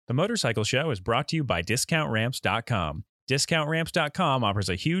The Motorcycle Show is brought to you by DiscountRamps.com. DiscountRamps.com offers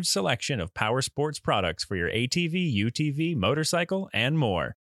a huge selection of power sports products for your ATV, UTV, motorcycle, and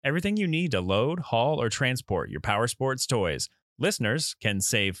more. Everything you need to load, haul, or transport your power sports toys. Listeners can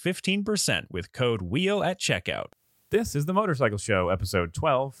save 15% with code WHEEL at checkout. This is The Motorcycle Show, episode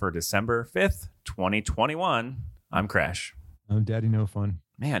 12 for December 5th, 2021. I'm Crash. I'm Daddy No Fun.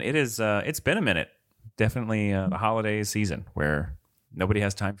 Man, it's been a minute. Definitely the holiday season where nobody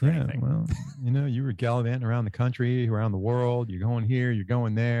has time for anything. Well, you were gallivanting around the country, around the world. You're going here, you're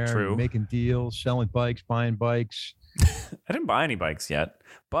going there. True. You're making deals, selling bikes, buying bikes. I didn't buy any bikes yet,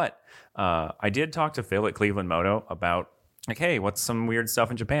 but I did talk to Phil at Cleveland Moto about, like, hey, what's some weird stuff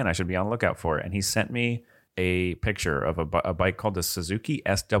in Japan I should be on the lookout for? And he sent me a picture of a bike called the Suzuki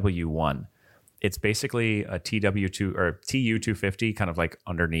SW1. It's basically a TW2 or TU250, kind of like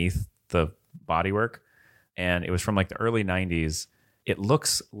underneath the bodywork. And it was from like the early 90s. It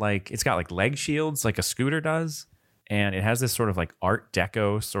looks like it's got like leg shields like a scooter does. And it has this sort of like Art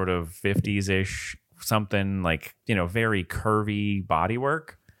Deco sort of 50s-ish something, like, very curvy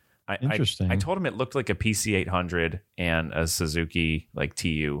bodywork. Interesting. I told him it looked like a PC800 and a Suzuki like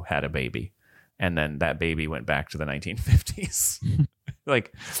TU had a baby. And then that baby went back to the 1950s.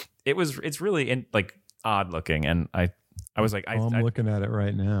 Like it's really like odd looking. And I was like, I'm looking at it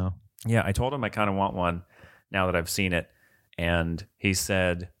right now. Yeah. I told him I kind of want one now that I've seen it. And he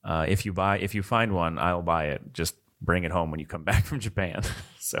said, if you find one, I'll buy it. Just bring it home when you come back from Japan.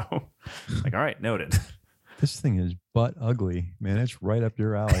 So like, all right, noted. This thing is butt ugly, man. It's right up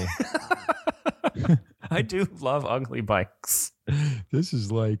your alley. I do love ugly bikes. This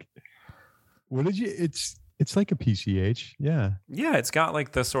is like, it's like a PCH. Yeah. Yeah. It's got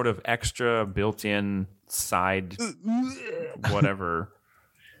like the sort of extra built-in side, whatever.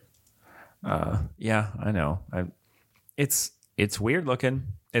 Yeah, I know. It's weird looking.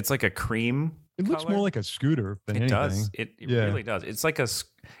 It's like a cream. It looks color. more like a scooter than anything. Does. It really does. It's like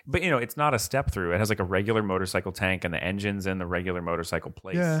but it's not a step through. It has like a regular motorcycle tank and the engine's in the regular motorcycle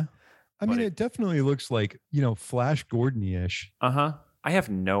place. Yeah. I mean, it definitely looks like, Flash Gordon-ish. Uh-huh. I have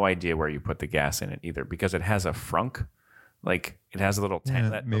no idea where you put the gas in it either, because it has a frunk. Like it has a little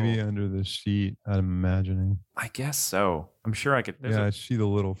tank. Yeah, maybe under the seat, I'm imagining. I guess so. I'm sure I could. I see the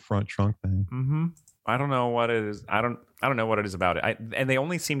little front trunk thing. Mm-hmm. I don't know what it is. I don't know what it is about it. And they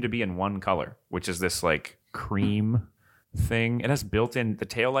only seem to be in one color, which is this like cream thing. It has built-in. The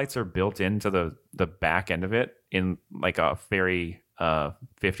taillights are built into the back end of it in like a very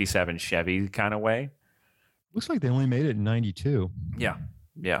 57 Chevy kind of way. Looks like they only made it in 92. Yeah.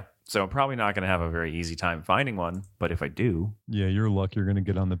 So I'm probably not going to have a very easy time finding one, but if I do, yeah, you're lucky. You're going to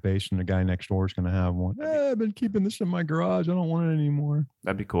get on the base and the guy next door is going to have one. I've been keeping this in my garage. I don't want it anymore.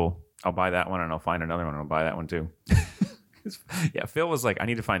 That'd be cool. I'll buy that one and I'll find another one and I'll buy that one too. Yeah, Phil was like, I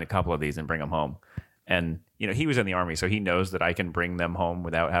need to find a couple of these and bring them home. And, he was in the Army, so he knows that I can bring them home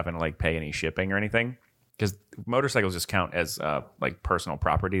without having to like pay any shipping or anything. Because motorcycles just count as like personal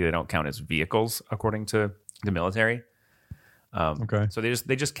property. They don't count as vehicles according to the military. Okay. So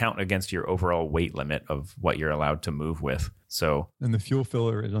they just count against your overall weight limit of what you're allowed to move with. So and the fuel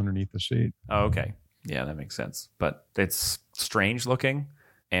filler is underneath the seat. Oh, okay. Yeah, that makes sense. But it's strange looking,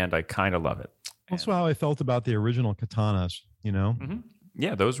 and I kind of love it. That's how I felt about the original katanas. Mm-hmm.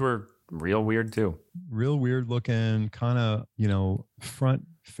 Yeah, those were real weird too. Real weird looking. Kind of front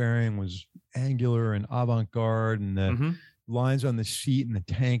fairing was angular and avant-garde, and the lines on the seat and the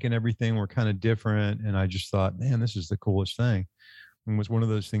tank and everything were kind of different. And I just thought, man, this is the coolest thing. And it was one of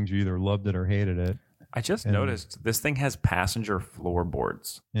those things you either loved it or hated it. I just noticed this thing has passenger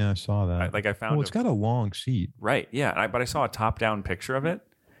floorboards. Yeah, I saw that. I found. Well, it's got a long seat. Right. Yeah. But I saw a top-down picture of it,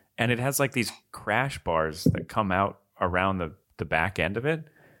 and it has like these crash bars that come out around the back end of it,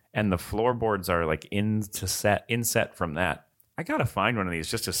 and the floorboards are like inset from that. I gotta find one of these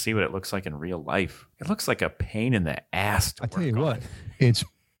just to see what it looks like in real life. It looks like a pain in the ass to I work tell you on. what, it's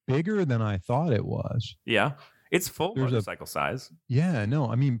bigger than I thought it was. Yeah. It's full motorcycle size. Yeah, no,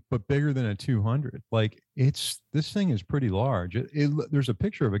 I mean, but bigger than a 200. Like this thing is pretty large. There's a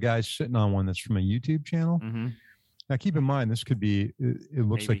picture of a guy sitting on one that's from a YouTube channel. Mm-hmm. Now, keep in mind, this could be. It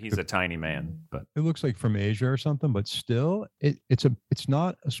looks Maybe like he's a tiny man, but it looks like from Asia or something. But still, it's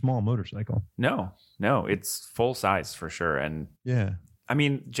not a small motorcycle. No, it's full size for sure. And yeah, I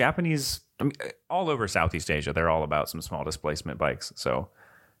mean, Japanese, all over Southeast Asia, they're all about some small displacement bikes. So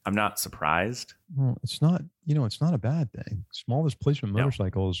I'm not surprised. Well, it's not. It's not a bad thing. Small displacement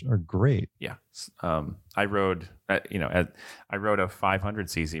motorcycles are great. Yeah, I rode. I rode a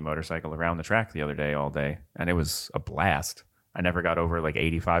 500cc motorcycle around the track the other day all day, and it was a blast. I never got over like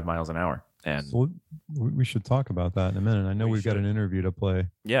 85 miles an hour. And so we should talk about that in a minute. I know we've got an interview to play.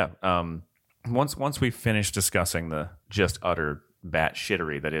 Yeah. Once we finish discussing the just utter bat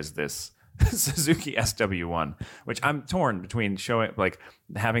shittery that is this Suzuki SW1, which I'm torn between showing, like,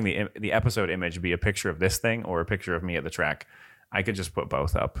 having the episode image be a picture of this thing or a picture of me at the track. I could just put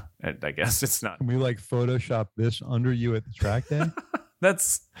both up. I guess it's not. Can we like Photoshop this under you at the track day?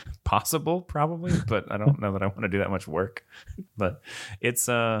 That's possible, probably, but I don't know that I want to do that much work. But it's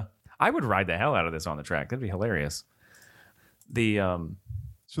I would ride the hell out of this on the track. That'd be hilarious. So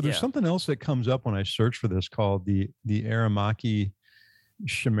there's something else that comes up when I search for this called the Aramaki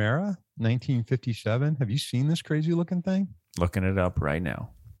Chimera 1957. Have you seen this crazy looking thing? Looking it up right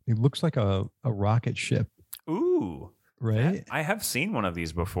now. It looks like a rocket ship. Ooh. Right? I have seen one of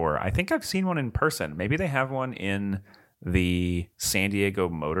these before. I think I've seen one in person. Maybe they have one in the San Diego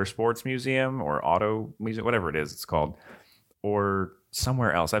Motorsports Museum or Auto Museum, whatever it is it's called, or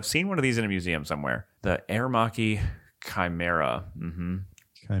somewhere else. I've seen one of these in a museum somewhere. The Aramaki Chimera. Mm-hmm.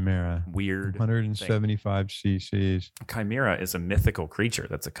 Chimera. Weird. 175 cc's. Chimera is a mythical creature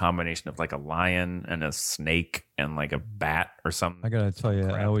that's a combination of like a lion and a snake and like a bat or something. I gotta tell you,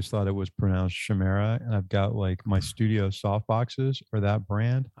 I always thought it was pronounced Chimera, and I've got like my studio soft boxes or that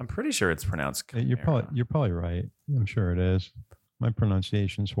brand. I'm pretty sure it's pronounced Chimera. You're probably right. I'm sure it is. My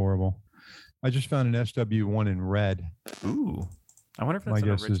pronunciation's horrible. I just found an SW1 in red. Ooh. I wonder if that's an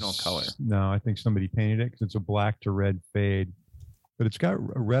original color. No, I think somebody painted it because it's a black to red fade. But it's got a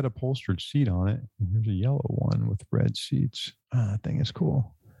red upholstered seat on it. And here's a yellow one with red seats. That thing is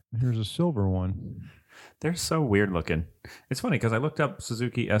cool. And here's a silver one. They're so weird looking. It's funny because I looked up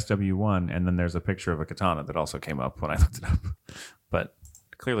Suzuki SW1 and then there's a picture of a Katana that also came up when I looked it up. But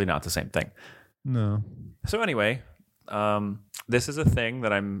clearly not the same thing. No. So anyway, this is a thing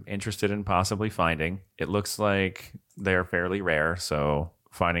that I'm interested in possibly finding. It looks like they're fairly rare, so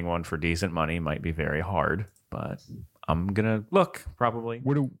finding one for decent money might be very hard. But I'm gonna look probably.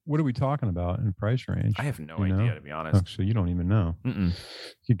 What are we talking about in price range? I have no idea, to be honest. Oh, so you don't even know. Mm-mm. You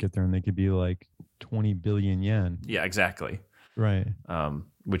could get there and they could be like 20 billion yen. Yeah, exactly. Right.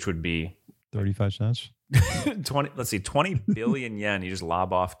 Which would be 35 cents. 20 billion yen. You just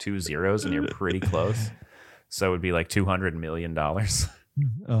lob off 2 zeros and you're pretty close. So it would be like $200 million.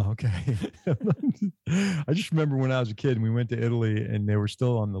 Oh, okay. I just remember when I was a kid and we went to Italy and they were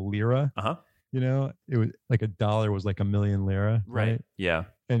still on the lira. Uh-huh. You know, it was like $1 was like 1,000,000 lira. Right. Yeah.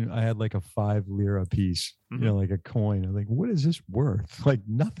 And I had like a 5 lira piece, you know, like a coin. I'm like, what is this worth? Like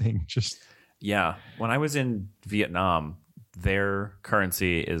nothing. Just. Yeah. When I was in Vietnam, their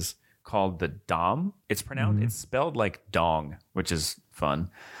currency is called the dong. It's pronounced, it's spelled like dong, which is fun,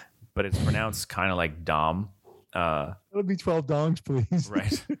 but it's pronounced kind of like dom. It'll be 12 dongs, please.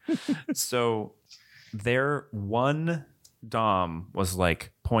 Right. So their one dom was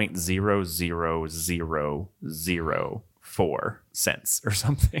like 0.00004 cents or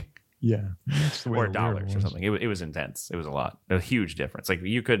something. Yeah. Or dollars or something. It was intense. It was a lot. A huge difference. Like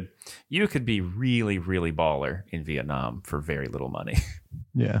you could be really, really baller in Vietnam for very little money.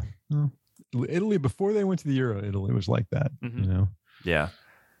 Yeah. Well, Italy, before they went to the Euro, Italy was like that, you know? Yeah.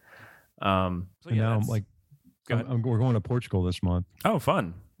 So now I'm like, we're going to Portugal this month. Oh,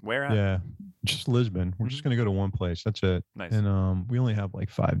 fun. Where at? Yeah. Just Lisbon. We're just going to go to one place. That's it. Nice. And we only have like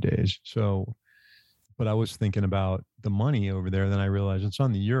 5 days. So, but I was thinking about the money over there. Then I realized it's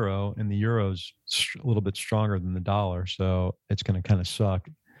on the euro, and the euro's a little bit stronger than the dollar. So it's going to kind of suck.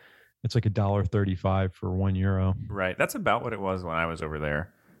 It's like $1.35 for €1. Right. That's about what it was when I was over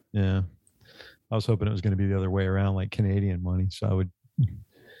there. Yeah. I was hoping it was going to be the other way around, like Canadian money. So I would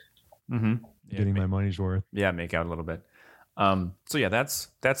getting my money's worth. Yeah. Make out a little bit. So yeah, that's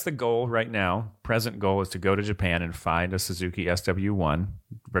the goal right now. Present goal is to go to Japan and find a Suzuki SW1,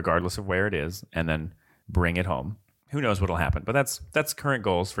 regardless of where it is, and then bring it home. Who knows what'll happen, but that's current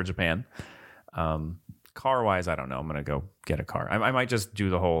goals for Japan. Car wise, I don't know. I'm going to go get a car. I might just do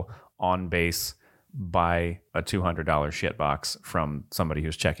the whole on base, buy a $200 shit box from somebody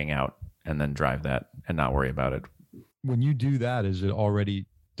who's checking out and then drive that and not worry about it. When you do that, is it already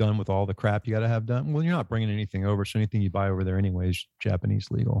done with all the crap you got to have done? Well, you're not bringing anything over, so anything you buy over there anyway is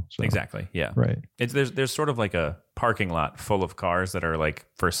Japanese legal. So. Exactly. Yeah. Right. There's sort of like a parking lot full of cars that are like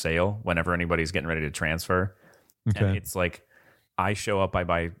for sale whenever anybody's getting ready to transfer. Okay. And it's like I show up, I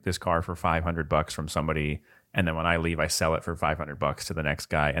buy this car for $500 from somebody, and then when I leave, I sell it for $500 to the next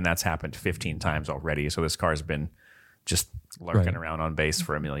guy, and that's happened 15 times already. So this car's been just lurking around on base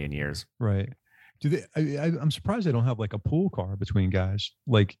for 1,000,000 years. Right. Do they? I'm surprised they don't have like a pool car between guys,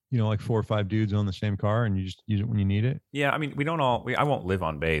 like like 4 or 5 dudes on the same car, and you just use it when you need it. Yeah, I mean, we don't all. I won't live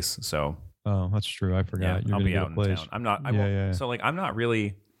on base, so. Oh, that's true. I forgot. Yeah, I'll be out in town. I'm not. I won't. Yeah. So like, I'm not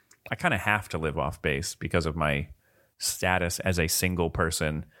really I kind of have to live off base because of my status as a single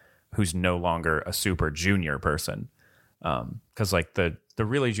person who's no longer a super junior person. Because like the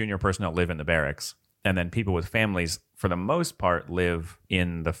really junior personnel live in the barracks, and then people with families, for the most part, live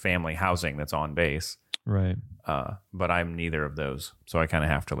in the family housing that's on base. Right. But I'm neither of those, so I kind of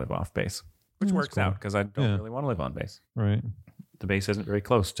have to live off base, which That's works cool. out because I don't really want to live on base. Right. The base isn't very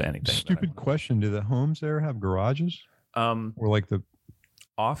close to anything. Stupid question. Do the homes there have garages? Or like the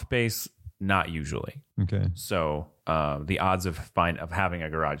Off base, not usually. okay. So the odds of having a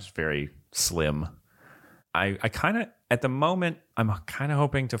garage is very slim. I kind of at the moment I'm kind of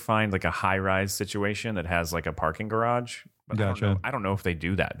hoping to find like a high rise situation that has like a parking garage. But Gotcha. I don't know if they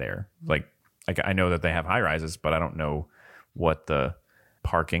do that there. Like I know that they have high rises, but I don't know what the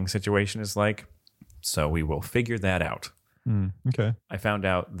parking situation is like. So we will figure that out. Okay. I found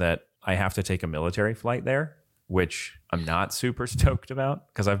out that I have to take a military flight there, which I'm not super stoked about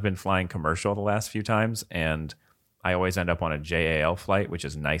because I've been flying commercial the last few times, and I always end up on a JAL flight, which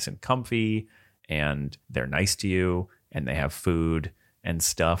is nice and comfy, and they're nice to you, and they have food and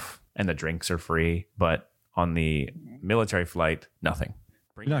stuff, and the drinks are free. But on the military flight, nothing.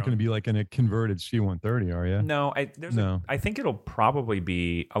 You're not going to be like in a converted C-130, are you? No, I think it'll probably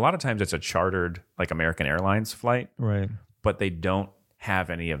be, a lot of times it's a chartered like American Airlines flight, Right. but they don't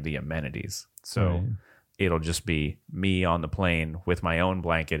have any of the amenities. So Right. it'll just be me on the plane with my own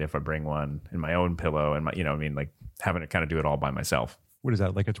blanket if I bring one, and my own pillow, and my, like having to kind of do it all by myself. What is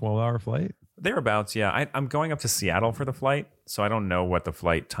that, like a 12-hour flight? Thereabouts, yeah. I'm going up to Seattle for the flight, so I don't know what the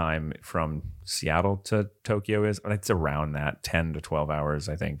flight time from Seattle to Tokyo is, but it's around that 10 to 12 hours,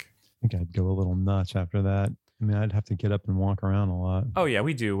 I think. I think I'd go a little nuts after that. I mean, I'd have to get up and walk around a lot. Oh yeah,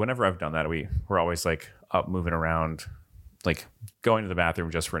 we do. Whenever I've done that, we're always like up moving around, like going to the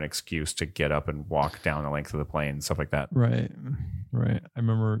bathroom just for an excuse to get up and walk down the length of the plane, stuff like that. Right. Right. I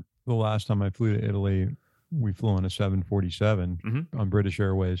remember the last time I flew to Italy, we flew on a 747 on British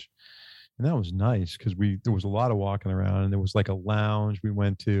Airways. And that was nice because there was a lot of walking around, and there was like a lounge we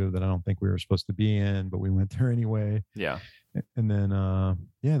went to that I don't think we were supposed to be in, but we went there anyway. Yeah. And then,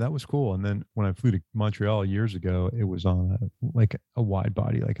 that was cool. And then when I flew to Montreal years ago, it was on a wide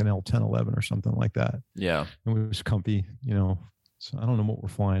body, like an L1011 or something like that. Yeah. And it was comfy, So I don't know what we're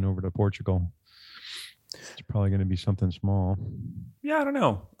flying over to Portugal. It's probably going to be something small. Yeah, I don't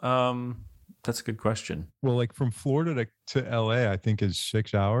know. That's a good question. Well, like from Florida to LA, I think is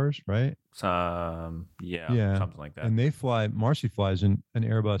 6 hours, right? Yeah, something like that. And Marcy flies in an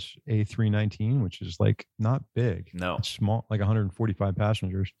Airbus A319, which is like not big. No. It's small, like 145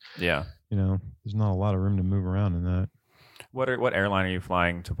 passengers. Yeah. There's not a lot of room to move around in that. What airline are you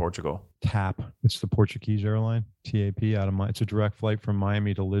flying to Portugal? TAP. It's the Portuguese airline, TAP. It's a direct flight from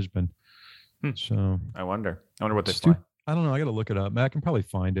Miami to Lisbon. So I wonder what they fly. I don't know. I got to look it up. I can probably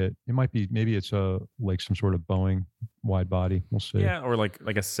find it. It might be, maybe it's like some sort of Boeing wide body. We'll see. Yeah, or like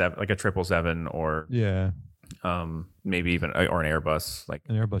a 777, or maybe even or an Airbus. Like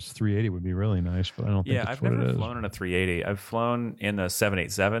an Airbus 380 would be really nice, but I don't think I've never flown in a 380. I've flown in the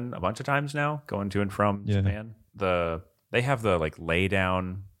 787 a bunch of times now, going to and from Japan. They have the like lay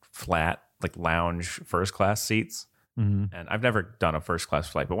down flat like lounge first class seats. And I've never done a first class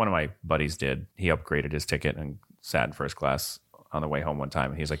flight, but one of my buddies did. He upgraded his ticket and sat in first class on the way home one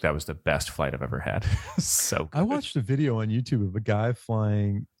time, and he's like, that was the best flight I've ever had. So good. I watched a video on YouTube of a guy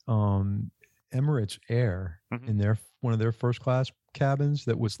flying Emirates Air in one of their first class cabins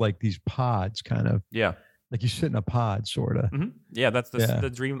that was like these pods, kind of. Yeah. Like you sit in a pod, sort of. Yeah, that's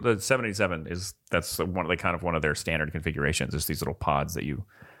the dream. The 787 that's one of their standard configurations. Is these little pods that you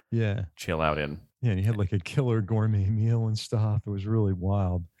chill out in. Yeah, and he had like a killer gourmet meal and stuff. It was really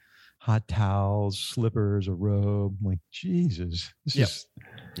wild. Hot towels, slippers, a robe. I'm like, Jesus, this is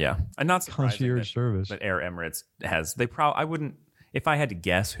and not concierge service. But Air Emirates has. I wouldn't, if I had to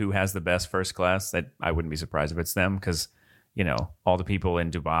guess who has the best first class, that I wouldn't be surprised if it's them, because all the people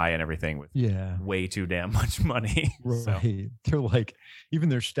in Dubai and everything with way too damn much money. Right. So. They're like, even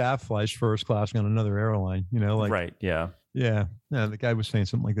their staff flies first class on another airline, right. Yeah. Yeah. No, the guy was saying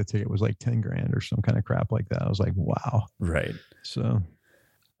something like the ticket was like 10 grand or some kind of crap like that. I was like, wow. Right. So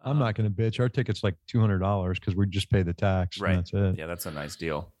I'm not going to bitch. Our ticket's like $200 because we just pay the tax. Right. And that's it. Yeah. That's a nice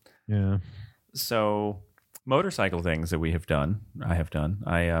deal. Yeah. So motorcycle things that I have done.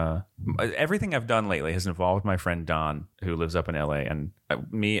 Everything I've done lately has involved my friend Don, who lives up in LA, and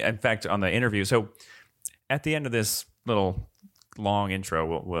me. In fact, on the interview, so at the end of this little long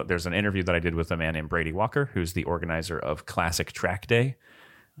intro, there's an interview that I did with a man named Brady Walker, who's the organizer of Classic Track Day.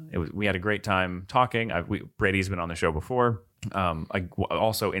 We had a great time talking. Brady's been on the show before,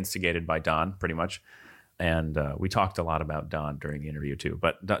 also instigated by Don, pretty much. And we talked a lot about Don during the interview too.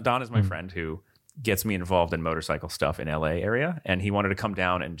 But Don is my friend who gets me involved in motorcycle stuff in LA area. And he wanted to come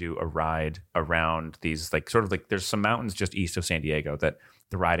down and do a ride around these, like, sort of like, there's some mountains just east of San Diego that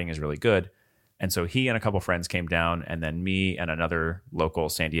the riding is really good. And so he and a couple friends came down, and then me and another local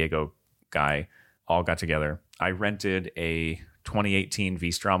San Diego guy all got together. I rented a 2018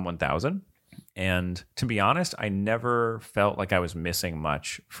 V-Strom 1000. And to be honest, I never felt like I was missing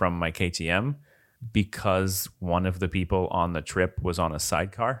much from my KTM because one of the people on the trip was on a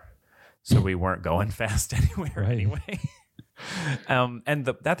sidecar. So we weren't going fast anywhere anyway. And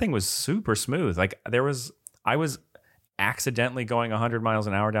that thing was super smooth. Like I was accidentally going 100 miles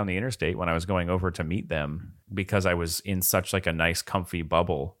an hour down the interstate when I was going over to meet them because I was in such like a nice comfy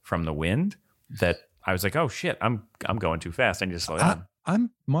bubble from the wind that I was like, oh shit, I'm going too fast. I need to slow down.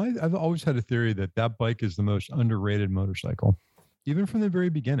 I've always had a theory that bike is the most underrated motorcycle, even from the very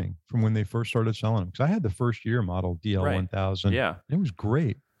beginning, from when they first started selling them. Because I had the first year model DL 1000. Yeah, it was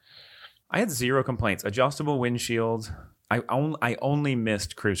great. I had zero complaints. Adjustable windshield. I only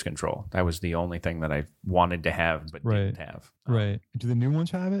missed cruise control. That was the only thing that I wanted to have but didn't have. Right. Do the new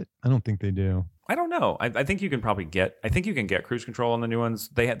ones have it? I don't think they do. I don't know. I think you can probably get. I think you can get cruise control on the new ones.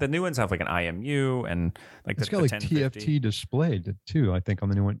 The new ones have like an IMU and like it's got like TFT displayed too. I think on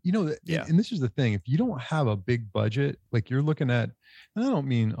the new one. You know, and this is the thing. If you don't have a big budget, like you're looking at, and I don't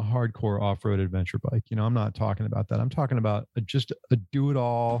mean a hardcore off-road adventure bike. You know, I'm not talking about that. I'm talking about just a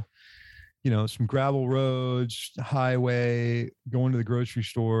do-it-all. You know, some gravel roads, highway, going to the grocery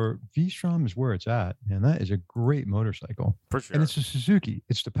store. V-Strom is where it's at. And that is a great motorcycle. For sure. And it's a Suzuki.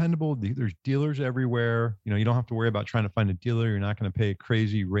 It's dependable. There's dealers everywhere. You know, you don't have to worry about trying to find a dealer. You're not going to pay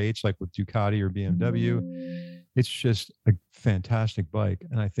crazy rates like with Ducati or BMW. It's just a fantastic bike.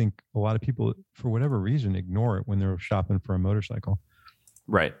 And I think a lot of people, for whatever reason, ignore it when they're shopping for a motorcycle.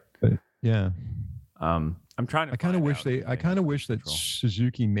 Right. But yeah. I'm trying to. I kind of wish that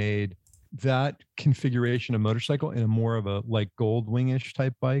Suzuki made that configuration of motorcycle in a more of a like gold wingish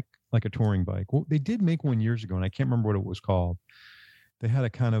type bike, like a touring bike. Well, they did make one years ago and I can't remember what it was called. They had a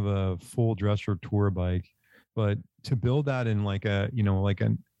kind of a full dresser tour bike, but to build that in like a, you know, like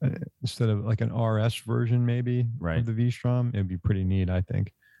an instead of like an RS version, maybe of the V-Strom, it'd be pretty neat, I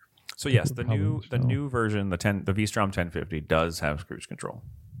think. So yes, the new version, the V-Strom 1050 does have cruise control.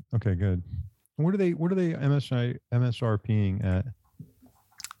 Okay, good. What are they MSRPing at?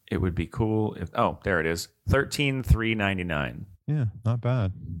 It would be cool if, there it is. $13,399. Yeah, not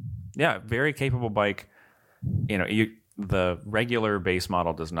bad. Yeah, very capable bike. You know, the regular base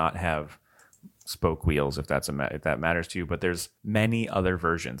model does not have spoke wheels if that matters to you, but there's many other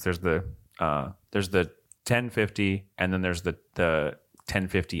versions. There's the 1050 and then there's the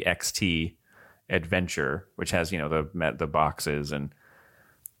 1050 XT Adventure, which has, you know, the boxes and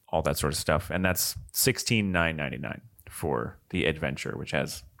all that sort of stuff. And that's $16,999 for the Adventure, which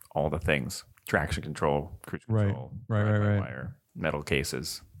has all the things: traction control, cruise control, wire, metal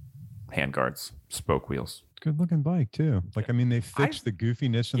cases, handguards, spoke wheels. Good looking bike too. Like, I mean, they fixed the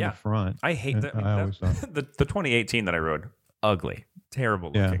goofiness in the front. I hate that. The 2018 that I rode, ugly,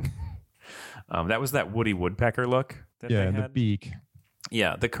 terrible looking. That was that Woody Woodpecker look that they had. The beak.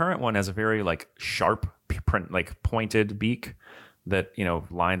 Yeah, the current one has a very like sharp, like pointed beak that, you know,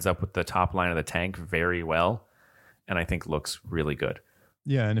 lines up with the top line of the tank very well, and I think looks really good.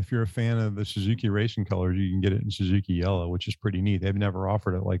 Yeah, and if you're a fan of the Suzuki racing colors, you can get it in Suzuki yellow, which is pretty neat. They've never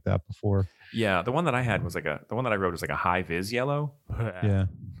offered it like that before. Yeah, the one that I had was the one that I rode was like a high vis yellow. Yeah,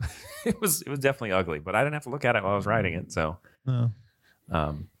 it was definitely ugly, but I didn't have to look at it while I was riding it. So, no.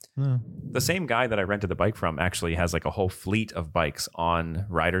 The same guy that I rented the bike from actually has like a whole fleet of bikes on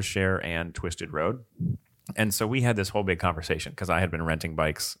Riders Share and Twisted Road. And so we had this whole big conversation because I had been renting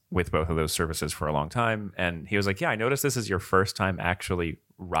bikes with both of those services for a long time. And he was like, yeah, I noticed this is your first time actually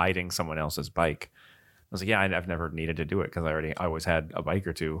riding someone else's bike. I was like, yeah, I've never needed to do it because I always had a bike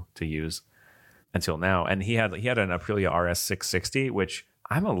or two to use until now. And he had an Aprilia RS 660, which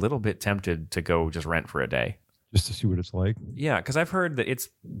I'm a little bit tempted to go just rent for a day. Just to see what it's like. Yeah, because I've heard that it's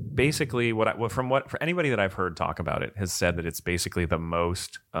basically for anybody that I've heard talk about it has said that it's basically the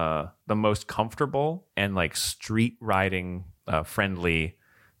most comfortable and like street riding friendly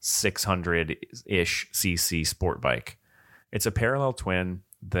 600-ish cc sport bike. It's a parallel twin.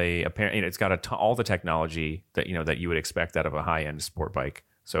 It's got all the technology that you would expect out of a high end sport bike.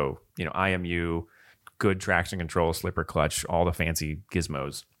 So IMU, good traction control, slipper clutch, all the fancy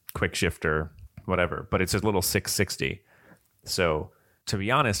gizmos, quick shifter, whatever, but it's a little 660. So to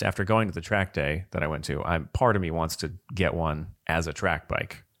be honest, after going to the track day that I went to, part of me wants to get one as a track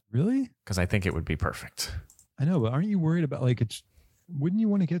bike. Really? Because I think it would be perfect. I know, but aren't you worried about wouldn't you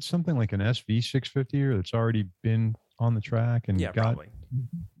want to get something like an SV650 or that's already been on the track and got probably.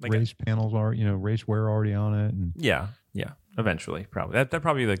 Like race panels are, race wear already on it? And yeah. Eventually, probably that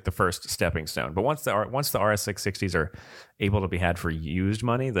probably like the first stepping stone. But once the RS660s are able to be had for used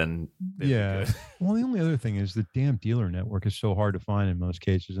money, then yeah. Well, the only other thing is the damn dealer network is so hard to find in most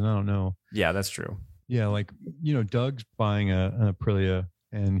cases, and I don't know. Yeah, that's true. Yeah, like Doug's buying an Aprilia,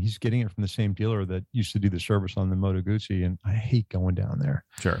 and he's getting it from the same dealer that used to do the service on the Moto Guzzi, and I hate going down there.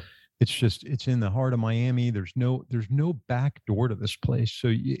 Sure. It's in the heart of Miami. There's no back door to this place.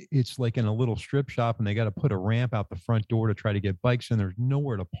 So it's like in a little strip shop, and they got to put a ramp out the front door to try to get bikes in. There's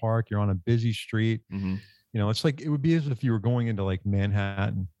nowhere to park. You're on a busy street. Mm-hmm. It's like, it would be as if you were going into like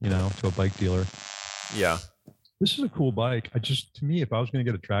Manhattan, to a bike dealer. Yeah. This is a cool bike. To me, if I was going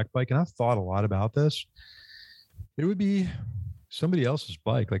to get a track bike, and I've thought a lot about this, it would be somebody else's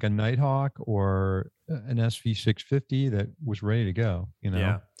bike, like a Nighthawk or an SV650 that was ready to go.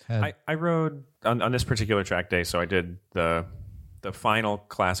 Yeah. I rode on this particular track day. So I did the final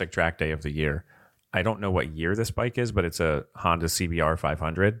classic track day of the year. I don't know what year this bike is, but it's a Honda CBR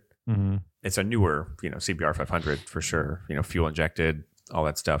 500. Mm-hmm. It's a newer, CBR 500 for sure. Fuel injected, all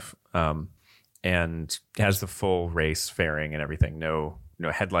that stuff, and has the full race fairing and everything. No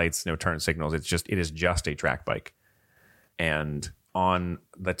headlights, no turn signals. It is just a track bike. And on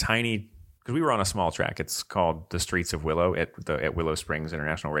the tiny, because we were on a small track, it's called the Streets of Willow at Willow Springs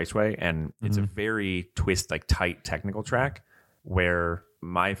International Raceway, and it's a very tight technical track where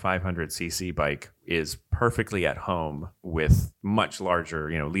my 500cc bike is perfectly at home with much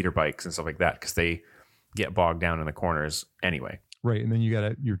larger, leader bikes and stuff like that, because they get bogged down in the corners anyway. Right, and then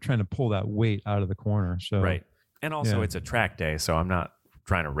you're trying to pull that weight out of the corner. So right, and also it's a track day, so I'm not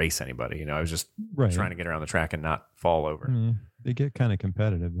trying to race anybody. I was just trying to get around the track and not fall over. They get kind of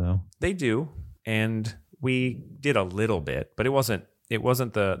competitive though. They do, and we did a little bit, but it wasn't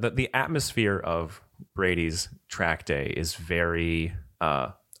the atmosphere of Brady's track day is very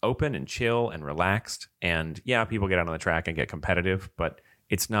open and chill and relaxed. And yeah, people get out on the track and get competitive, but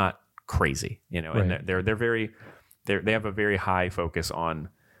it's not crazy, Right. And they have a very high focus on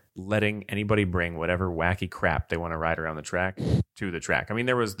letting anybody bring whatever wacky crap they want to ride around the track to the track. I mean,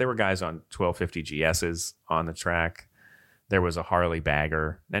 there were guys on 1250 GSs on the track. There was a Harley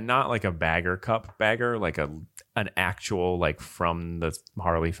bagger, and not like a bagger cup bagger, like an actual, like from the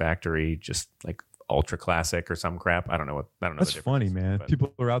Harley factory, just like ultra classic or some crap. I don't know. That's funny, man. But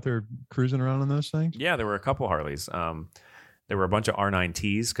people are out there cruising around on those things. Yeah, there were a couple Harleys. There were a bunch of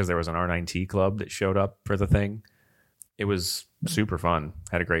R9Ts because there was an R9T club that showed up for the thing. It was super fun.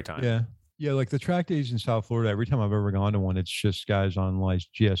 Had a great time. Yeah. Like the track days in South Florida, every time I've ever gone to one, it's just guys on like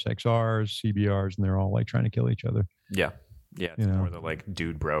GSXRs, CBRs, and they're all like trying to kill each other. Yeah. It's more the like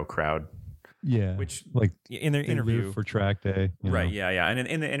dude bro crowd. Yeah, which like in their interview for track day, right? Know. Yeah. And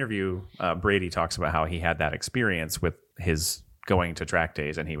in the interview, Brady talks about how he had that experience with his going to track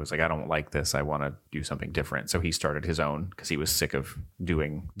days, and he was like, "I don't like this. I want to do something different." So he started his own because he was sick of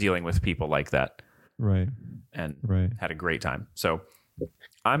dealing with people like that. Right. And had a great time. So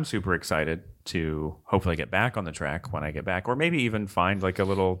I'm super excited to hopefully get back on the track when I get back, or maybe even find like a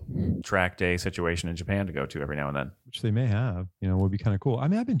little track day situation in Japan to go to every now and then. Which they may have, would be kind of cool. I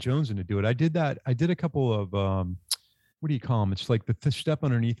mean, I've been jonesing to do it. I did that. I did a couple of, what do you call them? It's like the step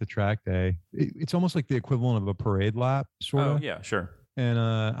underneath the track day. It's almost like the equivalent of a parade lap, sort of. Oh, yeah, sure. And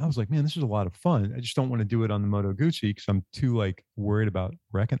I was like, man, this is a lot of fun. I just don't want to do it on the Moto Guzzi because I'm too like worried about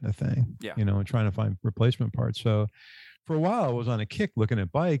wrecking the thing, and trying to find replacement parts. So for a while I was on a kick looking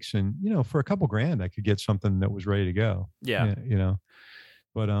at bikes, and, for a couple grand, I could get something that was ready to go. Yeah.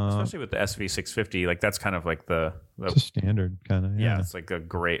 But especially with the SV650, like that's kind of like the it's a standard kind of. Yeah. It's like a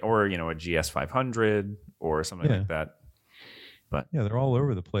great, or, a GS 500 or something like that. But yeah, they're all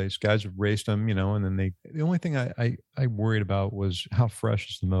over the place. Guys have raced them, and then the only thing I worried about was how fresh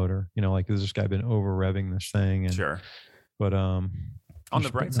is the motor, like, has this guy been over revving this thing? And, sure. But, on the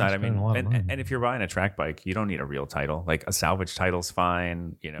bright side, I mean, and if you're buying a track bike, you don't need a real title. Like a salvage title's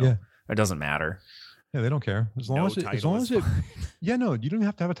fine, it doesn't matter. Yeah, they don't care. As long as it yeah, no, you don't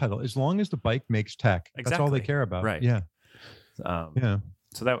have to have a title. As long as the bike makes tech. Exactly. That's all they care about. Right. Yeah.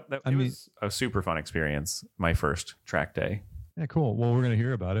 So that was a super fun experience, my first track day. Yeah, cool. Well, we're going to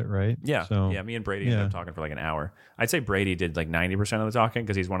hear about it, right? Yeah. So, me and Brady ended up talking for like an hour. I'd say Brady did like 90% of the talking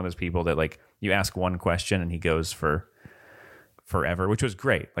because he's one of those people that like you ask one question and he goes for forever, which was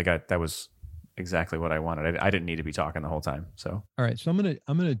great. Like that was exactly what I wanted. I didn't need to be talking the whole time. So, all right. So I'm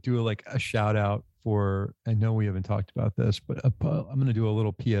gonna do like a shout out for. I know we haven't talked about this, but I'm gonna do a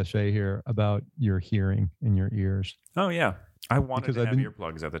little PSA here about your hearing in your ears. Oh yeah. I wanted because to have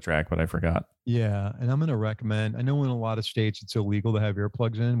earplugs at the track, but I forgot. Yeah, and I'm going to recommend. I know in a lot of states it's illegal to have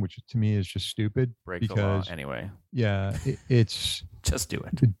earplugs in, which to me is just stupid. Break the law anyway. Yeah, it's just do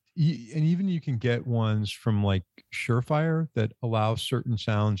it. And even you can get ones from like Surefire that allow certain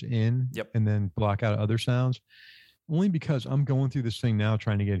sounds in, and then block out other sounds. Only because I'm going through this thing now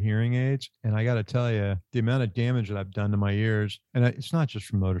trying to get hearing aids. And I got to tell you, the amount of damage that I've done to my ears, and it's not just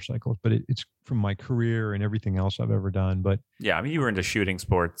from motorcycles, but it's from my career and everything else I've ever done. But yeah, I mean, you were into shooting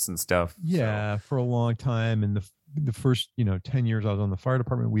sports and stuff. Yeah, for a long time. And the first, 10 years I was on the fire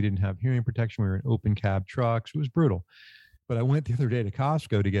department, we didn't have hearing protection. We were in open cab trucks. It was brutal. But I went the other day to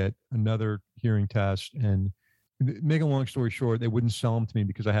Costco to get another hearing test, and make a long story short, they wouldn't sell them to me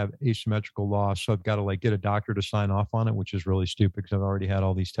because I have asymmetrical loss. So I've got to get a doctor to sign off on it, which is really stupid because I've already had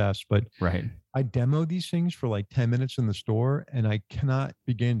all these tests. But I demoed these things for 10 minutes in the store, and I cannot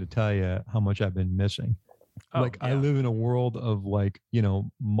begin to tell you how much I've been missing. I live in a world of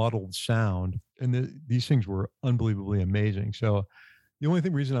muddled sound, and these things were unbelievably amazing. So the only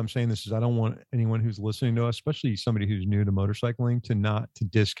reason I'm saying this is I don't want anyone who's listening to us, especially somebody who's new to motorcycling, to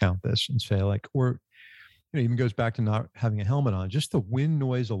discount this and say even goes back to not having a helmet on. Just the wind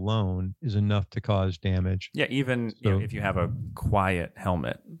noise alone is enough to cause damage. Yeah, even if you have a quiet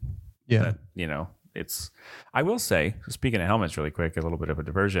helmet. Yeah. It's. I will say, speaking of helmets really quick, a little bit of a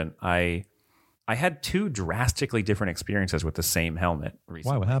diversion. I had two drastically different experiences with the same helmet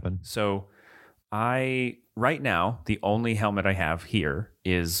recently. Why? What happened? So right now, the only helmet I have here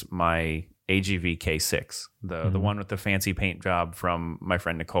is my AGV K6, the one with the fancy paint job from my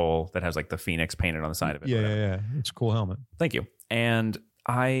friend Nicole that has the Phoenix painted on the side of it. Yeah. It's a cool helmet. Thank you. And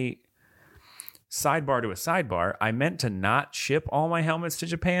sidebar to a sidebar, I meant to not ship all my helmets to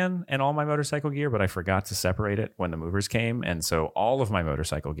Japan and all my motorcycle gear, but I forgot to separate it when the movers came. And so all of my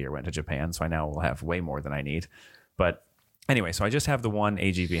motorcycle gear went to Japan. So I now will have way more than I need. But anyway, so I just have the one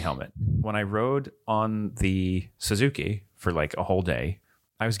AGV helmet. When I rode on the Suzuki for a whole day,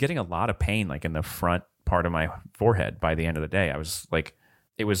 I was getting a lot of pain in the front part of my forehead by the end of the day. I was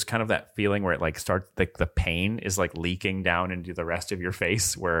it was kind of that feeling where it starts the pain is leaking down into the rest of your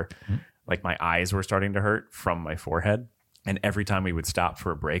face, where my eyes were starting to hurt from my forehead. And every time we would stop for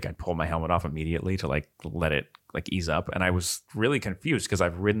a break, I'd pull my helmet off immediately to let it ease up. And I was really confused because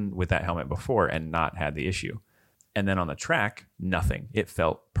I've ridden with that helmet before and not had the issue. And then on the track, nothing. It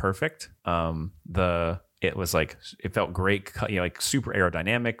felt perfect. It was it felt great, super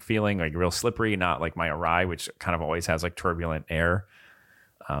aerodynamic feeling, real slippery, not like my Arai, which kind of always has turbulent air,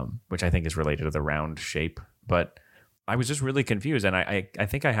 which I think is related to the round shape. But I was just really confused. And I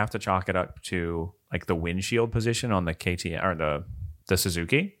think I have to chalk it up to the windshield position on the KTM or the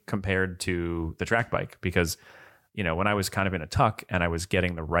Suzuki compared to the track bike. Because, when I was kind of in a tuck and I was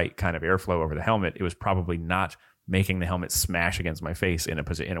getting the right kind of airflow over the helmet, it was probably not making the helmet smash against my face in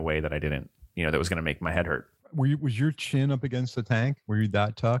a way that I didn't, that was going to make my head hurt. Was your chin up against the tank? Were you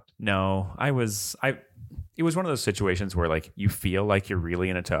that tucked? No, it was one of those situations where you feel like you're really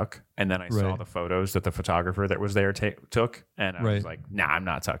in a tuck. And then I saw the photos that the photographer that was there took. And I was nah, I'm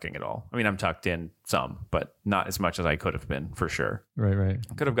not tucking at all. I mean, I'm tucked in some, but not as much as I could have been for sure. Right.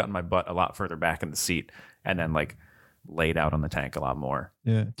 I could have gotten my butt a lot further back in the seat and then laid out on the tank a lot more.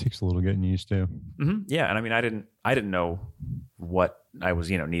 Yeah, it takes a little getting used to. Mm-hmm. Yeah, and I mean, I didn't know what I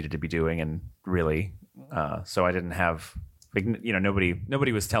was needed to be doing, and really, so I didn't have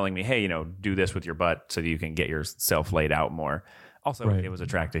nobody was telling me, hey, do this with your butt so that you can get yourself laid out more. Also, It was a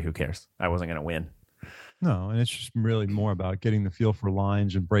track day. Who cares? I wasn't going to win. No, and it's just really more about getting the feel for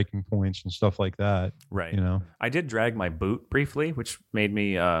lines and breaking points and stuff like that. Right. I did drag my boot briefly, which made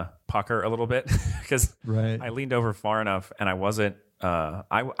me pucker a little bit because I leaned over far enough and I wasn't.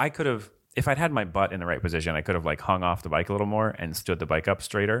 I could have, if I'd had my butt in the right position, I could have hung off the bike a little more and stood the bike up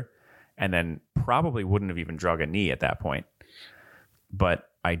straighter, and then probably wouldn't have even drug a knee at that point. But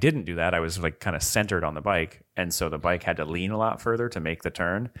I didn't do that. I was kind of centered on the bike. And so the bike had to lean a lot further to make the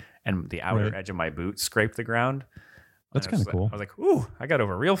turn. And the outer edge of my boot scraped the ground. That's kind of cool. I was like, ooh, I got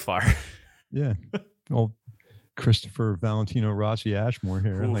over real far. Yeah. Well, Christopher Valentino Rossi Ashmore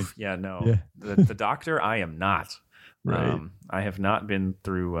here. Oof, the doctor, I am not. Right. I have not been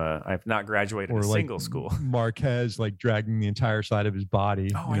through, I have not graduated a single school. Marquez, dragging the entire side of his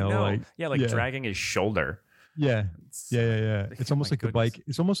body. Oh, I know. Dragging his shoulder. Yeah. It's almost the bike.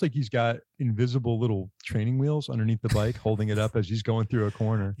 It's almost like he's got invisible little training wheels underneath the bike, holding it up as he's going through a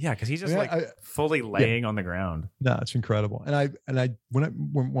corner. Yeah, because he's just fully laying on the ground. No, it's incredible. And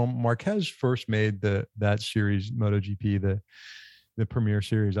when Marquez first made that series MotoGP, the Premier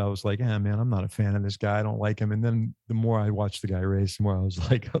Series, I was like, man, I'm not a fan of this guy. I don't like him. And then the more I watched the guy race, the more I was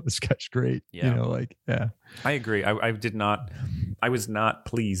like, oh, this guy's great. Yeah. Like, yeah. I agree. I was not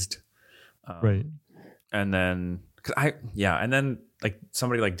pleased. Right. And then, and then like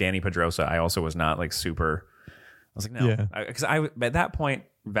somebody like Danny Pedrosa, I also was not like super. I was like, no, because at that point,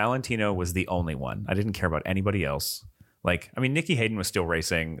 Valentino was the only one. I didn't care about anybody else. Like, I mean, Nicky Hayden was still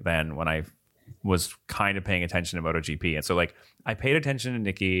racing then when I was kind of paying attention to MotoGP. And so like I paid attention to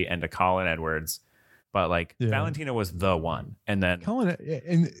Nicky and to Colin Edwards, but like Valentino was the one. And then Colin,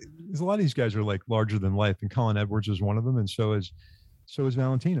 and a lot of these guys are like larger than life, and Colin Edwards is one of them. And so is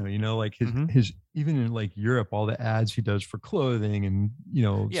Valentino, like his, even in like Europe, all the ads he does for clothing and,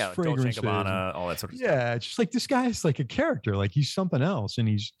 fragrances, Dolce & Gabbana, all that sort of stuff. Yeah. It's just like, this guy's like a character, like he's something else.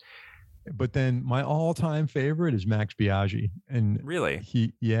 And but then my all-time favorite is Max Biaggi. And really,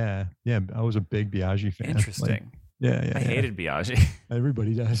 I was a big Biaggi fan. Interesting. Like, I hated Biaggi.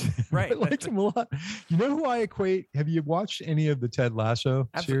 Everybody does. Right. I liked him a lot. You know who I equate? Have you watched any of the Ted Lasso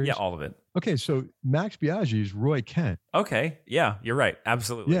series? Yeah, all of it. Okay, so Max Biaggi is Roy Kent. Okay, yeah, you're right.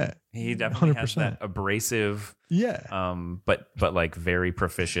 Absolutely. Yeah, he definitely 100%. has that abrasive. Yeah. But like very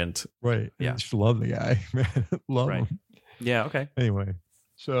proficient. Right. Yeah. I just love the guy, man. Love him. Yeah. Okay. Anyway,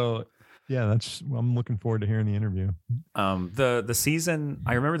 so yeah, I'm looking forward to hearing the interview. The season,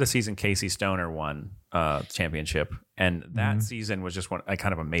 I remember the season Casey Stoner won championship, and that season was just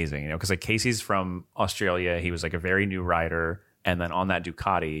kind of amazing, because like Casey's from Australia, he was like a very new rider, and then on that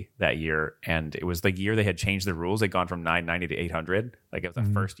Ducati that year, and it was the year they had changed the rules. They'd gone from 990 to 800, like it was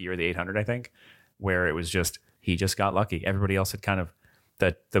the first year of the 800, I think, where it was just he just got lucky. Everybody else had kind of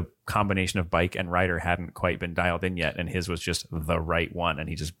the combination of bike and rider hadn't quite been dialed in yet, and his was just the right one, and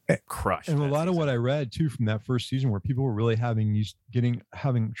he just crushed. And a lot of what I read too from that first season, where people were really having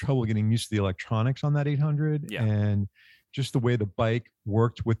trouble getting used to the electronics on that 800, and just the way the bike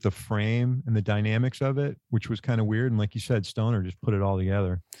worked with the frame and the dynamics of it, which was kind of weird. And like you said, Stoner just put it all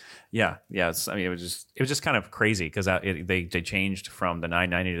together. Yeah. It was just kind of crazy, because they changed from the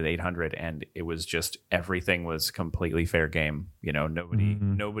 990 to the 800, and it was just everything was completely fair game.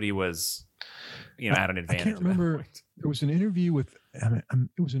 Nobody was at an advantage. I can't remember. There was an interview with it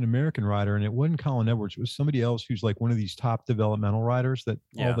was an American rider, and it wasn't Colin Edwards. It was somebody else who's like one of these top developmental riders that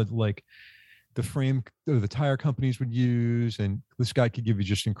all the like the frame or the tire companies would use, and this guy could give you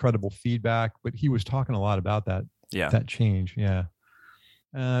just incredible feedback. But he was talking a lot about that change. Yeah.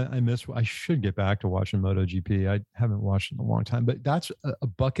 I should get back to watching MotoGP. I haven't watched it in a long time, but that's a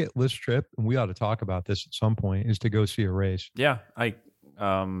bucket list trip, and we ought to talk about this at some point, is to go see a race. Yeah. I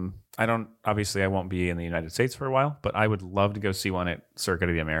won't be in the United States for a while, but I would love to go see one at Circuit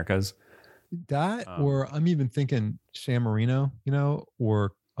of the Americas. Or I'm even thinking San Marino,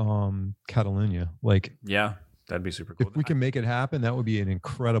 or Catalunya. Like, yeah, that'd be super cool. If we can make it happen, that would be an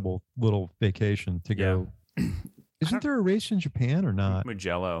incredible little vacation to go. Isn't there a race in Japan or not?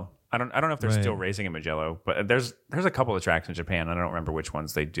 Mugello. I don't know if they're still racing in Mugello, but there's a couple of tracks in Japan. I don't remember which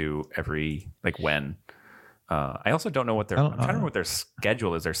ones they do when. I also don't know I'm trying to remember what their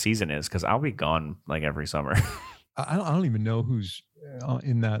schedule is, their season is, because I'll be gone like every summer. I don't even know who's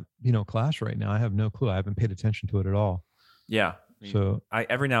in that class right now. I have no clue. I haven't paid attention to it at all. Yeah. So I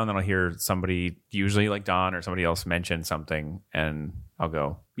every now and then I'll hear somebody, usually like Don or somebody else, mention something, and I'll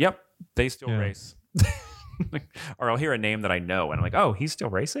go, "Yep, they still race." Or I'll hear a name that I know, and I'm like, "Oh, he's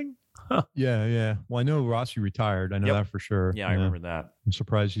still racing?" Huh. Yeah. Well, I know Rossi retired. I know that for sure. Yeah, I remember that. I'm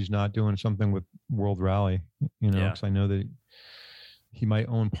surprised he's not doing something with World Rally. Because I know that he might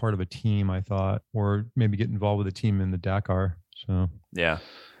own part of a team, I thought, or maybe get involved with a team in the Dakar. So yeah.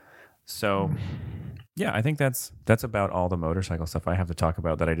 So. Yeah, I think that's about all the motorcycle stuff I have to talk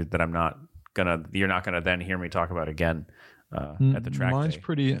about that I did that you're not gonna then hear me talk about again at the track. Mine's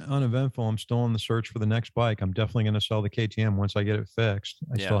pretty uneventful. I'm still on the search for the next bike. I'm definitely going to sell the KTM once I get it fixed.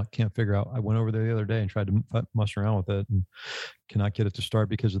 I still can't figure out. I went over there the other day and tried to mess around with it and cannot get it to start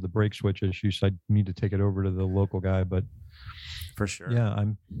because of the brake switch issue. So I need to take it over to the local guy, but for sure. Yeah,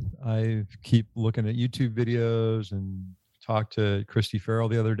 I keep looking at YouTube videos and talked to Christy Farrell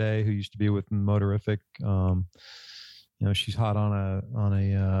the other day, who used to be with Motorific. She's hot on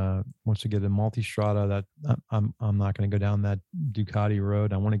a wants to get a Multistrada. That I'm not going to go down that Ducati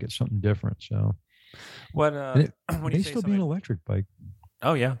road. I want to get something different. So what it may still be an electric bike.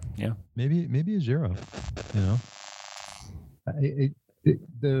 Oh yeah. Maybe a Zero. I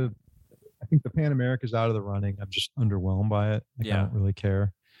think the Pan America's out of the running. I'm just underwhelmed by it. I don't really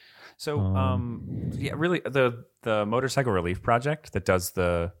care. So, really, the Motorcycle Relief Project that does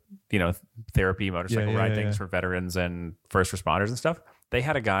the, therapy motorcycle ride things for veterans and first responders and stuff, They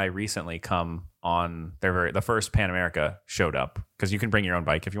had a guy recently come on the first Pan America showed up because you can bring your own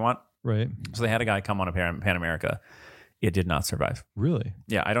bike if you want. Right. So they had a guy come on a Pan America. It did not survive. Really?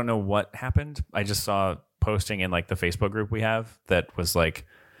 Yeah, I don't know what happened. I just saw posting in like the Facebook group we have that was like,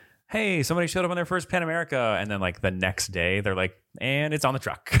 hey, somebody showed up on their first Pan America. And then like the next day they're like, and it's on the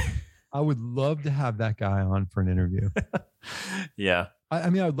truck. I would love to have that guy on for an interview. Yeah. I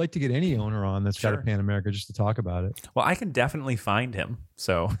mean, I would like to get any owner on that's got a Pan America just to talk about it. Well, I can definitely find him.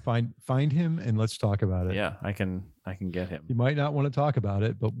 So find him and let's talk about it. Yeah, I can get him. You might not want to talk about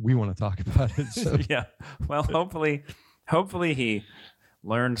it, but we want to talk about it. So. Yeah. Well, hopefully he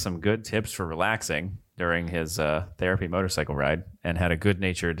learned some good tips for relaxing during his therapy motorcycle ride and had a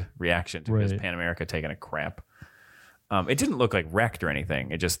good-natured reaction to his Pan America taking a crap. It didn't look like wrecked or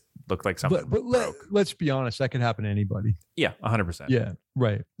anything. It just looked like something broke. Let's be honest. That can happen to anybody. Yeah, 100%. Yeah,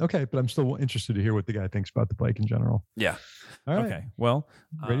 right. Okay, but I'm still interested to hear what the guy thinks about the bike in general. Yeah. All right. Okay. Well,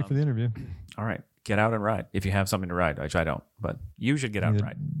 ready for the interview. All right. Get out and ride if you have something to ride, which I don't, but you should get out and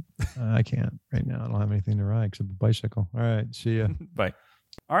ride. I can't right now. I don't have anything to ride except a bicycle. All right. See ya. Bye.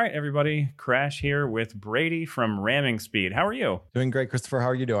 All right, everybody. Crash here with Brady from Ramming Speed. How are you? Doing great, Christopher. How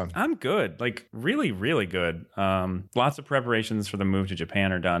are you doing? I'm good. Like really, really good. Lots of preparations for the move to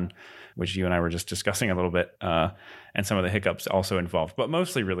Japan are done, which you and I were just discussing a little bit, and some of the hiccups also involved, but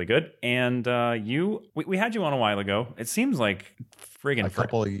mostly really good. And we had you on a while ago. It seems like friggin' a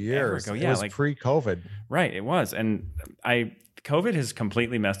couple of years ago. Yeah, it was like pre-COVID. Right, it was. And COVID has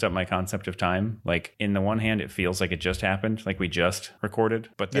completely messed up my concept of time. Like, in the one hand, it feels like it just happened, like we just recorded,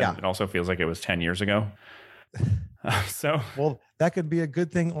 but then it also feels like it was 10 years ago. Well, that could be a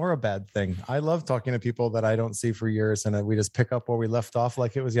good thing or a bad thing. I love talking to people that I don't see for years, and we just pick up where we left off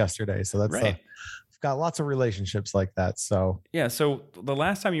like it was yesterday. So that's right. I've got lots of relationships like that. So yeah. So the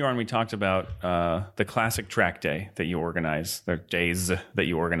last time you were on, we talked about the classic track day that you organize, the days that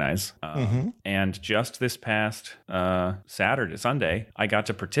you organize, and just this past Sunday, I got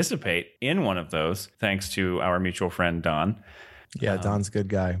to participate in one of those thanks to our mutual friend Don. Yeah, Don's a good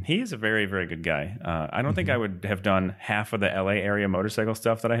guy. He's a very, very good guy. I don't think I would have done half of the LA area motorcycle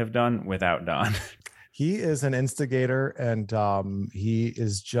stuff that I have done without Don. He is an instigator, and he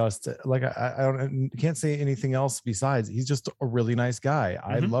is just like I can't say anything else besides he's just a really nice guy.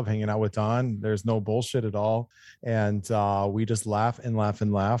 I love hanging out with Don. There's no bullshit at all, and we just laugh and laugh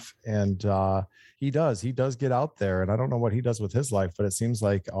and laugh. And he does get out there, and I don't know what he does with his life, but it seems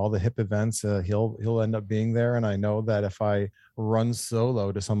like all the hip events he'll end up being there. And I know that if I run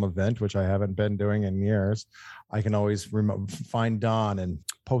solo to some event, which I haven't been doing in years, I can always find Don and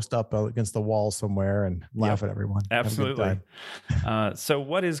post up against the wall somewhere and laugh at everyone. Absolutely. So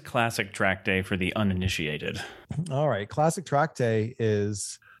what is Classic Track Day for the uninitiated? All right. Classic Track Day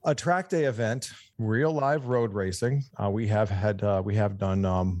is a track day event, real live road racing. We have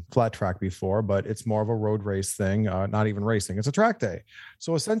done flat track before, but it's more of a road race thing, not even racing. It's a track day.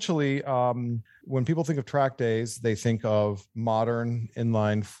 So essentially, when people think of track days, they think of modern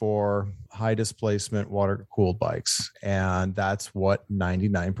inline four high displacement water cooled bikes. And that's what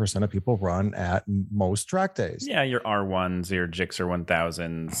 99% of people run at most track days. Yeah, your R1s, your Gixxer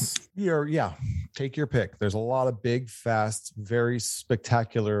 1000s. Take your pick. There's a lot of big, fast, very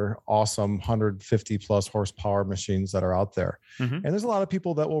spectacular, awesome 150 plus horsepower machines that are out there. And there's a lot of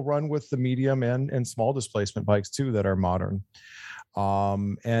people that will run with the medium and small displacement bikes too that are modern.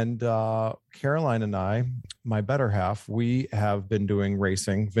 Caroline and I, my better half, we have been doing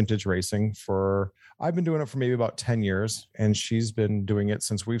vintage racing I've been doing it for maybe about 10 years, and she's been doing it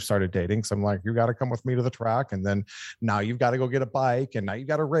since we've started dating. So I'm like, you got to come with me to the track. And then now you've got to go get a bike, and now you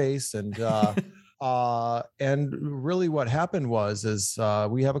got to race. And, and really what happened is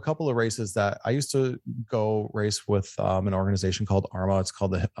we have a couple of races that I used to go race with an organization called ARMA. It's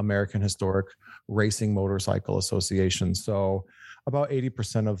called the American Historic Racing Motorcycle Association. So about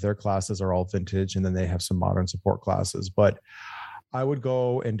 80% of their classes are all vintage, and then they have some modern support classes. But I would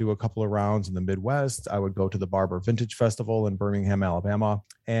go and do a couple of rounds in the Midwest. I would go to the Barber Vintage Festival in Birmingham, Alabama.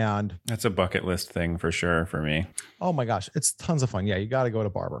 And that's a bucket list thing for sure for me. Oh my gosh, it's tons of fun. Yeah, you got to go to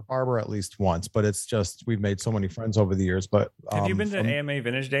Barber at least once, but it's just, we've made so many friends over the years. But have you been to AMA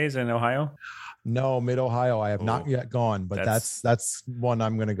Vintage Days in Ohio? No, Mid-Ohio. I have not yet gone, but that's one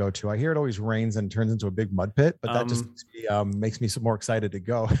I'm going to go to. I hear it always rains and turns into a big mud pit, but that just makes me some more excited to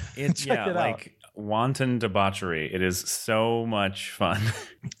go. Check it out. Wanton debauchery. It is so much fun.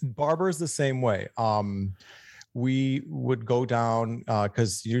 Barber is the same way. we would go down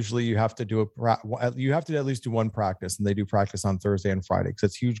because usually you have to do you have to at least do one practice, and they do practice on Thursday and Friday because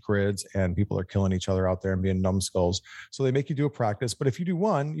it's huge grids and people are killing each other out there and being numbskulls. So they make you do a practice, but if you do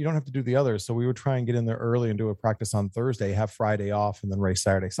one, you don't have to do the other. So we would try and get in there early and do a practice on Thursday, have Friday off, and then race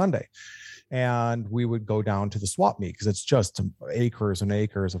Saturday, Sunday. And we would go down to the swap meet because it's just acres and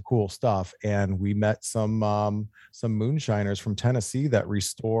acres of cool stuff. And we met some moonshiners from Tennessee that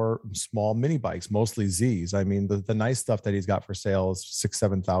restore small mini bikes, mostly Z's. I mean, the nice stuff that he's got for sale is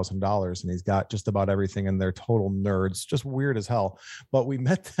 $6,000-$7,000, and he's got just about everything, and they're total nerds, just weird as hell. But we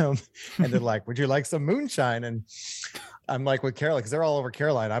met them, and they're like, "Would you like some moonshine?" And I'm like, with Caroline, because they're all over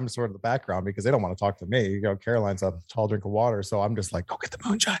Caroline. I'm sort of the background because they don't want to talk to me. You know, Caroline's a tall drink of water. So I'm just like, go get the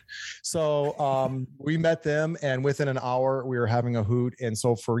moonshine. So we met them, and within an hour we were having a hoot. And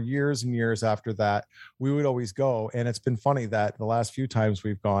so for years and years after that, we would always go. And it's been funny that the last few times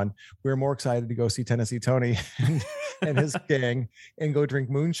we've gone, we were more excited to go see Tennessee Tony and his gang and go drink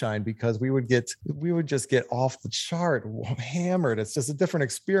moonshine because we would just get off the chart hammered. It's just a different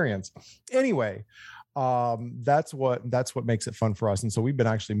experience. Anyway, that's what makes it fun for us. And so we've been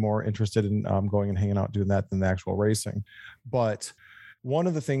actually more interested in going and hanging out doing that than the actual racing. But one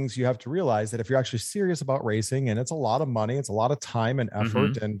of the things you have to realize that if you're actually serious about racing, and it's a lot of money, it's a lot of time and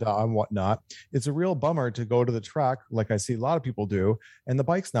effort and whatnot, it's a real bummer to go to the track like I see a lot of people do, and the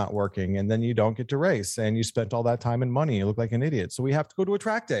bike's not working, and then you don't get to race, and you spent all that time and money. You look like an idiot. So we have to go to a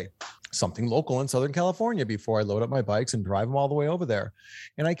track day, something local in Southern California, before I load up my bikes and drive them all the way over there.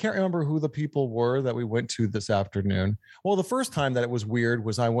 And I can't remember who the people were that we went to this afternoon. Well, the first time that it was weird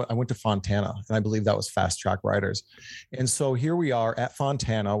was I went to Fontana, and I believe that was Fast Track Riders. And so here we are at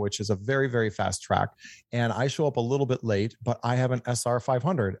Fontana, which is a very, very fast track. And I show up a little bit late, but I have an SR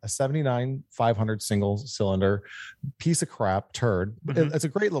 500, a 79 500 single cylinder piece of crap turd. It's a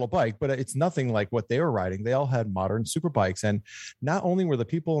great little bike, but it's nothing like what they were riding. They all had modern super bikes. And not only were the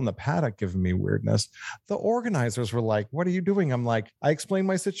people in the paddock giving me weirdness, the organizers were like, "What are you doing?" I'm like, I explained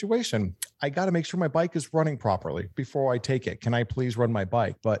my situation. I got to make sure my bike is running properly before I take it. Can I please run my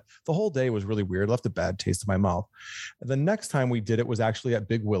bike? But the whole day was really weird. Left a bad taste in my mouth. The next time we did it was actually at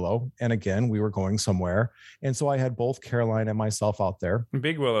Big Willow. And again, we were going somewhere. And so I had both Caroline and myself out there.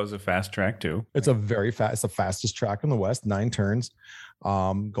 Big Willow's a fast track too. It's a very fast, it's the fastest track in the West, 9 turns.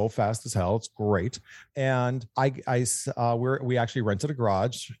 Go fast as hell. It's great. And we actually rented a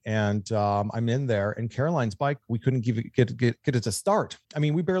garage, and I'm in there, and Caroline's bike, we couldn't get it to start. I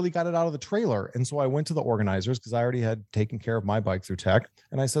mean, we barely got it out of the trailer. And so I went to the organizers because I already had taken care of my bike through tech.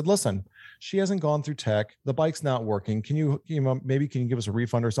 And I said, "Listen, she hasn't gone through tech. The bike's not working. Can you give us a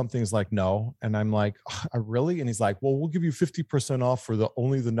refund or something?" He's like, "No." And I'm like, "Really?" And he's like, "Well, we'll give you 50% off for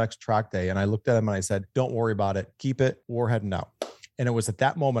only the next track day." And I looked at him and I said, "Don't worry about it. Keep it. We're heading out." And it was at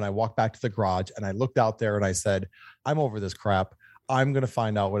that moment I walked back to the garage and I looked out there and I said, "I'm over this crap. I'm going to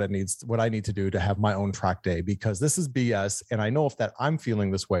find out what I need to do to have my own track day, because this is BS. And I know if that I'm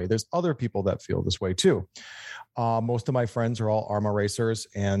feeling this way, there's other people that feel this way too." Most of my friends are all ARRMA racers,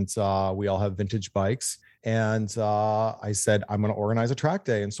 and we all have vintage bikes. And I said, "I'm going to organize a track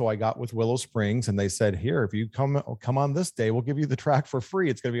day." And so I got with Willow Springs, and they said, "Here, if you come on this day, we'll give you the track for free.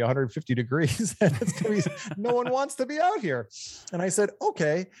 It's going to be 150 degrees. And it's going to be, no one wants to be out here." And I said,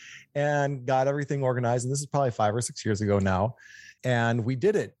 "Okay," and got everything organized. And this is probably 5 or 6 years ago now. And we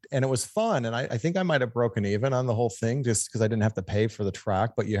did it, and it was fun. And I think I might have broken even on the whole thing just because I didn't have to pay for the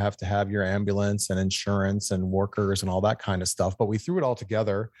track, but you have to have your ambulance and insurance and workers and all that kind of stuff. But we threw it all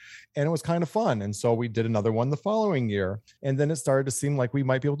together, and it was kind of fun. And so we did another one the following year. And then it started to seem like we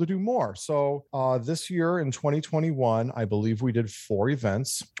might be able to do more. So this year in 2021, I believe we did 4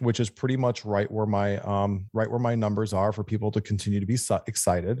 events, which is pretty much right where my numbers are for people to continue to be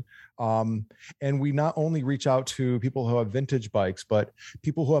excited. And we not only reach out to people who have vintage bikes, but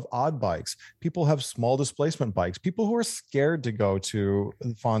people who have odd bikes, people who have small displacement bikes, people who are scared to go to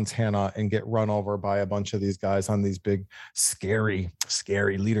Fontana and get run over by a bunch of these guys on these big, scary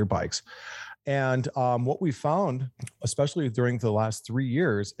leader bikes. And what we found, especially during the last 3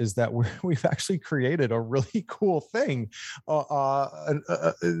 years, is that we've actually created a really cool thing,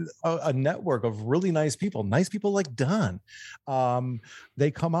 a network of really nice people like Don. They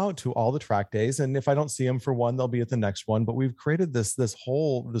come out to all the track days, and if I don't see them for one, they'll be at the next one. But we've created this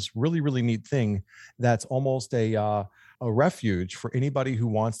really, really neat thing that's almost a refuge for anybody who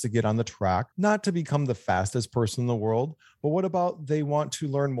wants to get on the track, not to become the fastest person in the world, But what about they want to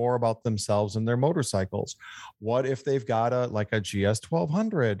learn more about themselves and their motorcycles? What if they've got a GS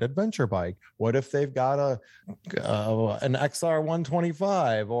 1200 adventure bike? What if they've got an XR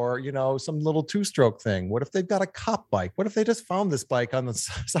 125 or, you know, some little two-stroke thing? What if they've got a cop bike? What if they just found this bike on the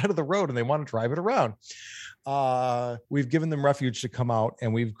side of the road and they want to drive it around? We've given them refuge to come out,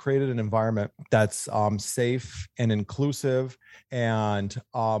 and we've created an environment that's safe and inclusive. And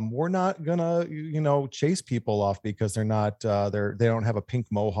we're not gonna, you know, chase people off because they're not they don't have a pink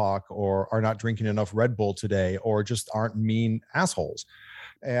mohawk or are not drinking enough Red Bull today or just aren't mean assholes.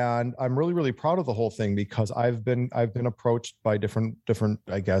 And I'm really, really proud of the whole thing because I've been approached by different,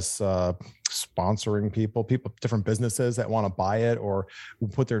 I guess, sponsoring people, different businesses that want to buy it or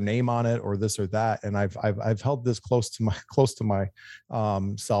put their name on it or this or that. And I've held this close to my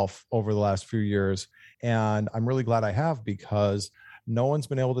self over the last few years. And I'm really glad I have, because no one's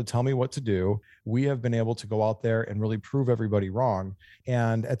been able to tell me what to do. We have been able to go out there and really prove everybody wrong.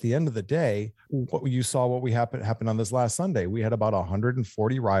 And at the end of the day, what you saw, what we happened on this last Sunday, we had about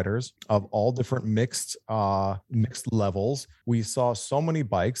 140 riders of all different mixed levels. We saw so many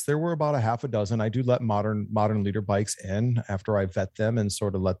bikes. There were about a half a dozen. I do let modern leader bikes in after I vet them and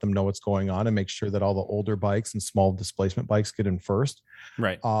sort of let them know what's going on and make sure that all the older bikes and small displacement bikes get in first.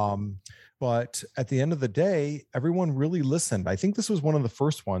 Right. But at the end of the day, everyone really listened. I think this was one of the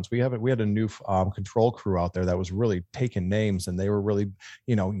first ones. We had a new control crew out there that was really taking names, and they were really,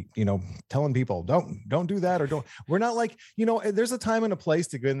 you know, telling people, don't do that, or don't. We're not like, you know, there's a time and a place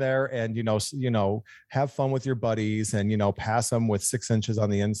to go in there and, you know, have fun with your buddies and, you know, pass them with 6 inches on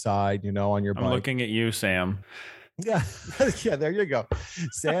the inside, you know, on your bike. I'm looking at you, Sam. Yeah. Yeah. There you go.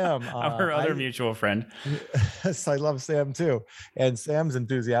 Sam. Our other mutual friend. Yes, I love Sam too. And Sam's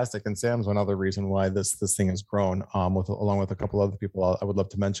enthusiastic. And Sam's another reason why this thing has grown, along with a couple other people I would love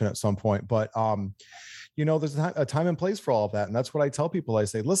to mention at some point. But, you know, there's a time and place for all of that. And that's what I tell people. I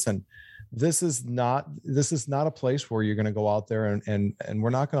say, listen, this is not a place where you're going to go out there and we're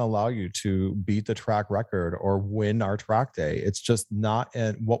not going to allow you to beat the track record or win our track day. It's just not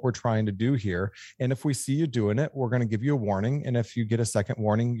what we're trying to do here. And if we see you doing it, we're going to give you a warning. And if you get a second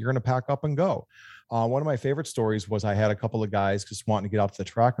warning, you're going to pack up and go. One of my favorite stories was I had a couple of guys just wanting to get out to the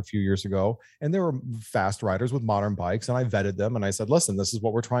track a few years ago, and they were fast riders with modern bikes. And I vetted them and I said, listen, this is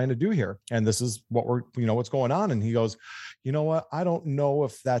what we're trying to do here. And this is what what's going on. And he goes, you know what? I don't know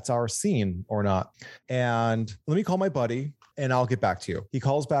if that's our scene or not. And let me call my buddy and I'll get back to you. He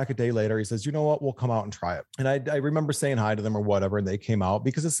calls back a day later. He says, you know what? We'll come out and try it. And I remember saying hi to them or whatever. And they came out,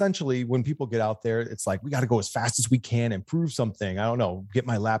 because essentially when people get out there, it's like, we got to go as fast as we can and prove something. I don't know, get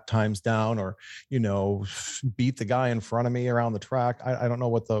my lap times down or, you know, beat the guy in front of me around the track. I don't know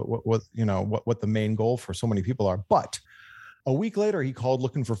what the main goal for so many people are, but a week later, he called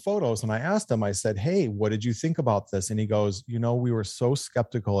looking for photos, and I asked him, I said, hey, what did you think about this? And he goes, you know, we were so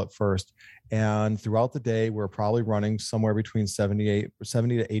skeptical at first. And throughout the day, we're probably running somewhere between 70 to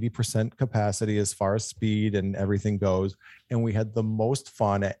 80% capacity as far as speed and everything goes. And we had the most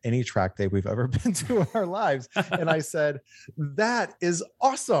fun at any track day we've ever been to in our lives. And I said, that is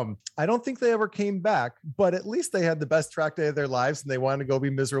awesome. I don't think they ever came back, but at least they had the best track day of their lives and they wanted to go be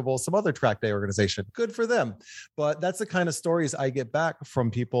miserable some other track day organization. Good for them. But that's the kind of stories I get back from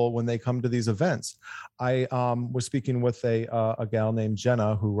people when they come to these events. I was speaking with a gal named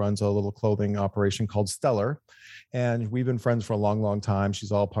Jenna who runs a little clothing operation called Stellar. And we've been friends for a long, long time.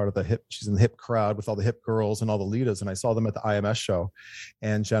 She's all part of she's in the hip crowd with all the hip girls and all the leaders. And I saw them at the IMS show.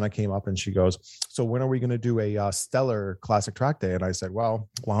 And Jenna came up and she goes, so when are we going to do a Stellar Classic Track Day? And I said, well,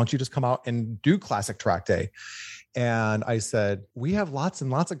 why don't you just come out and do Classic Track Day? And I said, we have lots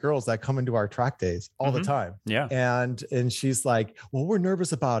and lots of girls that come into our track days all the time. Yeah. And she's like, well, we're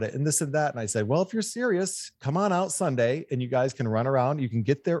nervous about it and this and that. And I said, well, if you're serious, come on out Sunday and you guys can run around. You can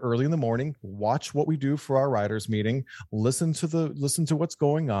get there early in the morning, watch what we do for our riders meeting, listen to what's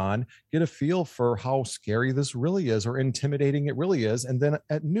going on, get a feel for how scary this really is or intimidating it really is. And then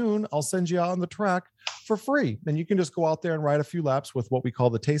at noon, I'll send you out on the track for free. And you can just go out there and ride a few laps with what we call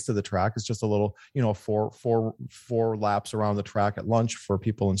the taste of the track. It's just a little, four laps around the track at lunch for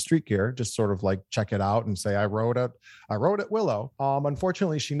people in street gear, just sort of like check it out and say, I rode at Willow.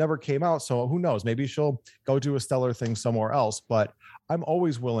 Unfortunately, she never came out. So who knows, maybe she'll go do a Stellar thing somewhere else, but I'm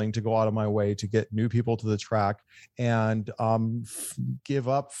always willing to go out of my way to get new people to the track and give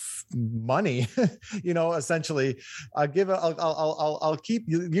up money, essentially I'll keep,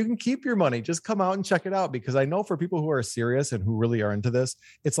 you can keep your money, just come out and check it out. out because I know for people who are serious and who really are into this,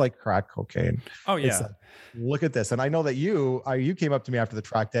 it's like crack cocaine. Oh yeah. It's like, look at this. And I know that you came up to me after the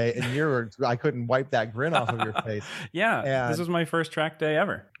track day and I couldn't wipe that grin off of your face. Yeah. And this was my first track day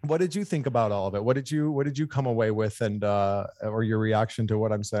ever. What did you think about all of it? What did you come away with, and or your reaction to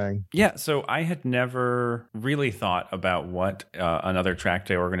what I'm saying? Yeah, so I had never really thought about what another track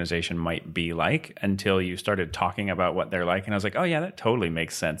day organization might be like until you started talking about what they're like, and I was like, oh yeah, that totally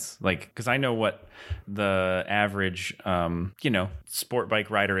makes sense. Like, because I know what the average, sport bike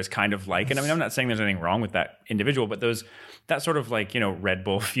rider is kind of like, and I mean, I'm not saying there's anything wrong with that individual, but that sort of like, Red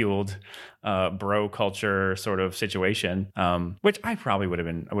Bull fueled bro culture sort of situation, which I probably would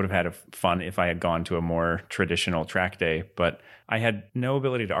have had fun if I had gone to a more traditional track day, but I had no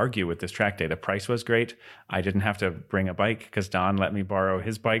ability to argue with this track day. The price was great. I didn't have to bring a bike because Don let me borrow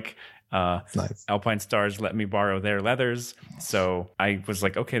his bike. Nice. Alpinestars let me borrow their leathers. So I was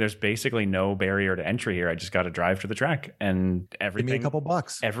like, okay, there's basically no barrier to entry here. I just got to drive to the track and everything. Give me a couple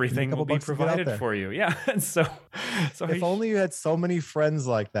bucks. Everything will be provided for you. Yeah. And so if only you had so many friends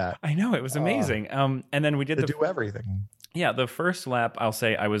like that. I know, it was amazing. And then we did do everything. Yeah, the first lap, I'll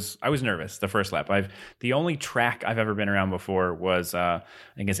say I was nervous. The first lap, the only track I've ever been around before was I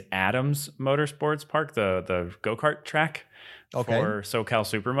think it's Adams Motorsports Park, the go-kart track. Okay. For SoCal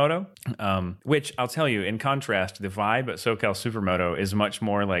Supermoto, which I'll tell you, in contrast, the vibe at SoCal Supermoto is much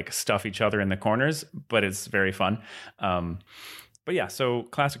more like stuff each other in the corners, but it's very fun. But yeah, so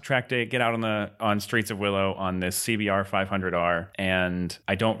classic track day, get out on Streets of Willow on this CBR 500R, and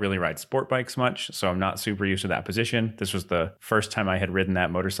I don't really ride sport bikes much, so I'm not super used to that position. This was the first time I had ridden that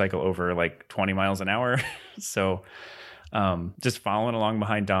motorcycle over like 20 miles an hour, so just following along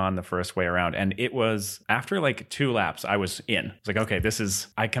behind Don the first way around. And it was after like 2 laps, I was in. It's like, okay,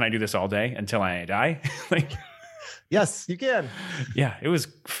 can I do this all day until I die? Like, yes, you can. Yeah, it was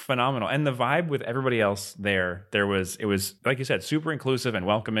phenomenal. And the vibe with everybody else there, it was, like you said, super inclusive and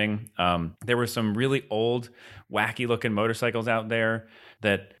welcoming. There were some really old, wacky looking motorcycles out there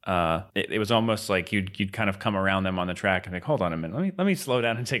that it was almost like you'd kind of come around them on the track and like, hold on a minute, let me slow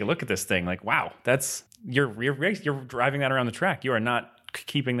down and take a look at this thing. Like, wow, you're driving that around the track. You are not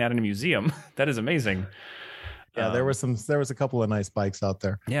keeping that in a museum. That is amazing. Yeah, there was a couple of nice bikes out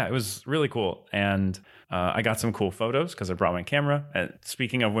there. Yeah, it was really cool. And I got some cool photos because I brought my camera. And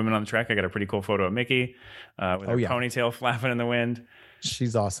speaking of women on the track, I got a pretty cool photo of Mickey with her ponytail flapping in the wind.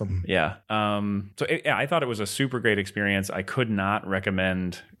 She's awesome. Yeah. I thought it was a super great experience. I could not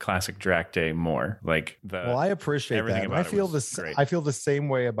recommend Classic Track Day more. Like I appreciate that. And I feel the same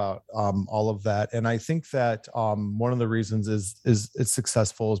way about all of that. And I think that one of the reasons is it's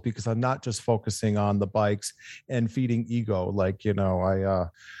successful is because I'm not just focusing on the bikes and feeding ego. Like,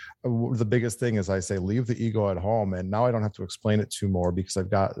 the biggest thing is I say, leave the ego at home. And now I don't have to explain it too more because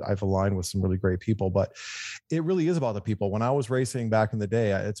I've aligned with some really great people, but it really is about the people. When I was racing back in the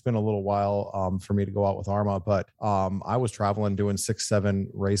day, it's been a little while for me to go out with Arma, but I was traveling doing 6-7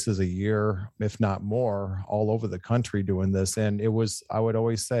 races a year, if not more, all over the country doing this. And I would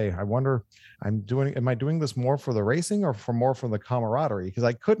always say, I wonder, am I doing this more for the racing or more for the camaraderie? Because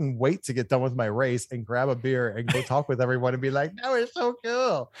I couldn't wait to get done with my race and grab a beer and go talk with everyone and be like, that was so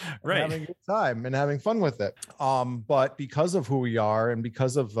cool. Right. Having a good time and having fun with it. But because of who we are and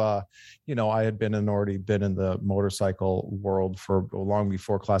because of, I had already been in the motorcycle world for long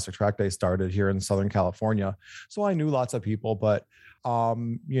before Classic Track Day started here in Southern California. So I knew lots of people, but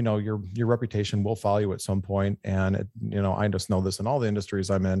your reputation will follow you at some point. And, I just know this in all the industries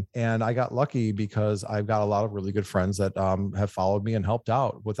I'm in. And I got lucky because I've got a lot of really good friends that have followed me and helped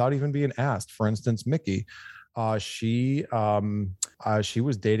out without even being asked. For instance, Mickey. She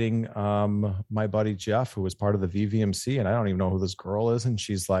was dating my buddy Jeff, who was part of the VVMC, and I don't even know who this girl is. And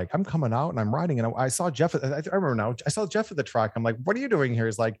she's like, I'm coming out and I'm riding. And I saw Jeff. I remember now. I saw Jeff at the track. I'm like, what are you doing here?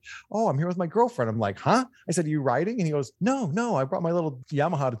 He's like, oh, I'm here with my girlfriend. I'm like, huh? I said, are you riding? And he goes, no. I brought my little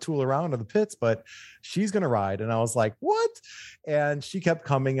Yamaha to tool around to the pits, but she's gonna ride. And I was like, what? And she kept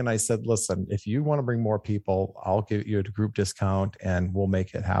coming. And I said, listen, if you want to bring more people, I'll give you a group discount and we'll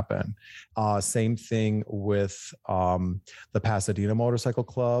make it happen. Same thing with the Pasadena Motorcycle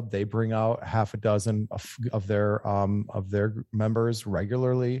Club. They bring out half a dozen of their members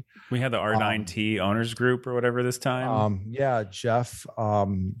regularly. We had the R9T owners group or whatever this time. Jeff,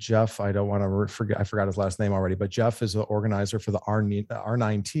 I don't want to forget, I forgot his last name already, but Jeff is the organizer for the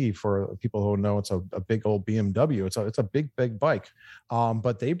R9T. For people who know, it's a big old BMW. It's a big bike.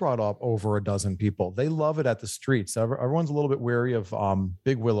 But they brought up over a dozen people. They love it at the streets. Everyone's a little bit wary of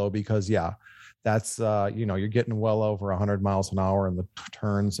Big Willow because that's you're getting well over 100 miles an hour in the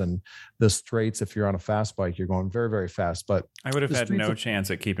turns and the straights. If you're on a fast bike, you're going very, very fast. But I would have had no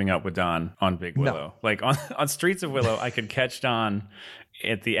chance at keeping up with Don on Big Willow. No. Like on Streets of Willow, I could catch Don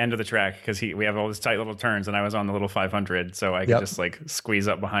at the end of the track because we have all these tight little turns, and I was on the little 500, so I could just like squeeze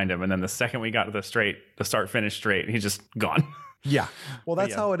up behind him. And then the second we got to the start finish straight, he's just gone. Yeah. Well,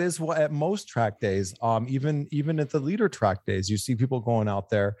 that's how it is at most track days. Even at the leader track days, you see people going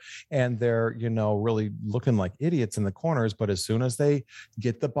out there and they're, really looking like idiots in the corners. But as soon as they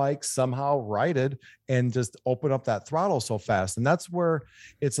get the bike somehow righted and just open up that throttle so fast, and that's where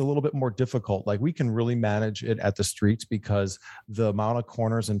it's a little bit more difficult. Like we can really manage it at the streets because the amount of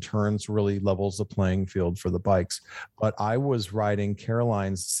corners and turns really levels the playing field for the bikes. But I was riding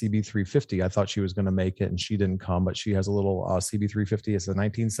Caroline's CB350. I thought she was going to make it and she didn't come, but she has a little CB350. It's a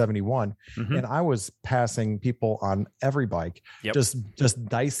 1971. Mm-hmm. And I was passing people on every bike, just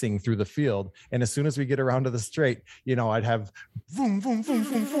dicing through the field. And as soon as we get around to the straight, I'd have boom, boom, boom,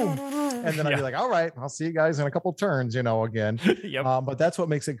 boom, boom. And then I'd be like, all right, I'll see you guys in a couple turns, again. But that's what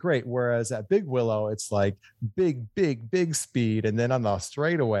makes it great. Whereas at Big Willow, it's like big, big, big speed. And then on the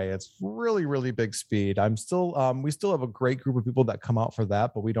straightaway, it's really, really big speed. We still have a great group of people that come out for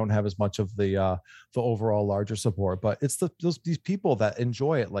that, but we don't have as much of the overall larger support. But it's these people that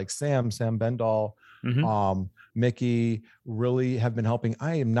enjoy it, like Sam Bendall, mm-hmm. Mickey really have been helping.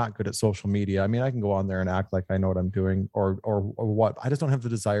 I am not good at social media. I mean, I can go on there and act like I know what I'm doing or what. I just don't have the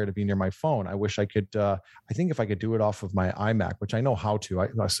desire to be near my phone. I wish I could. I think if I could do it off of my iMac, which I know how to,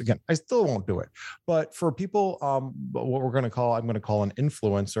 I still won't do it. But for people, what I'm going to call an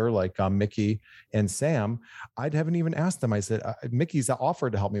influencer like Mickey and Sam, I haven't even asked them. I said, Mickey's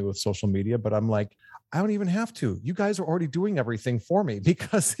offered to help me with social media, but I'm like, I don't even have to. You guys are already doing everything for me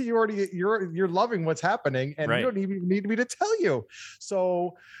because you're loving what's happening and you don't even need me to tell you.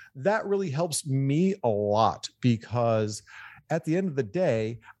 So that really helps me a lot because at the end of the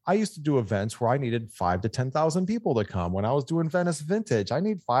day, I used to do events where I needed 5,000 to 10,000 people to come. When I was doing Venice Vintage, I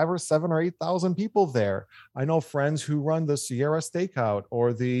need 5,000 or 7,000 or 8,000 people there. I know friends who run the Sierra Stakeout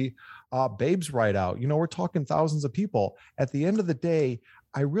or the Babes Ride Out. We're talking thousands of people. At the end of the day,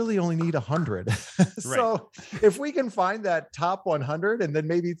 I really only need 100. So if we can find that top 100 and then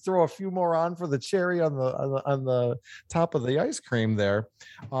maybe throw a few more on for the cherry on the top of the ice cream there,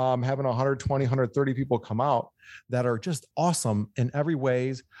 having 120, 130 people come out that are just awesome in every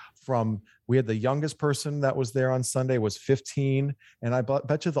ways. We had the youngest person that was there on Sunday was 15. And I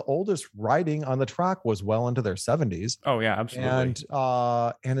bet you the oldest riding on the track was well into their 70s. Oh yeah, absolutely.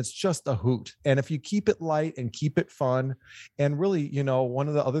 And it's just a hoot. And if you keep it light and keep it fun, and really, one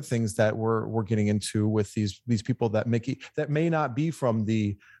of the other things that we're getting into with these people that may not be from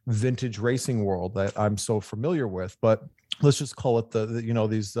the vintage racing world that I'm so familiar with, but let's just call it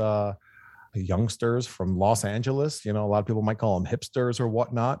these youngsters from Los Angeles. A lot of people might call them hipsters or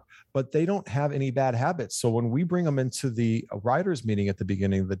whatnot, but they don't have any bad habits. So when we bring them into the riders meeting at the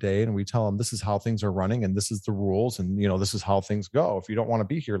beginning of the day and we tell them this is how things are running and this is the rules and this is how things go. If you don't want to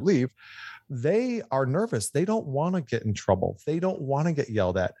be here, leave. They are nervous. They don't want to get in trouble. They don't want to get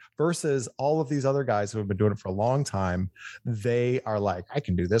yelled at versus all of these other guys who have been doing it for a long time. They are like, I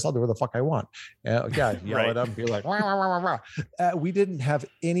can do this. I'll do what the fuck I want. Yell at them, be like, wah, wah, wah, wah, wah. We didn't have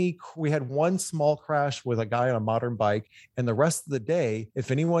we had one small crash with a guy on a modern bike. And the rest of the day,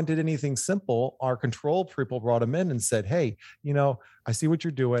 if anyone did anything simple, our control people brought him in and said, hey, I see what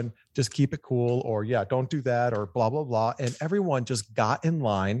you're doing. Just keep it cool, or don't do that, or blah, blah, blah. And everyone just got in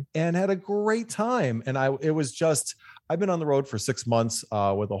line and had a great time. And I've been on the road for 6 months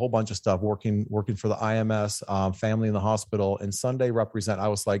with a whole bunch of stuff, working for the IMS, family in the hospital, and Sunday I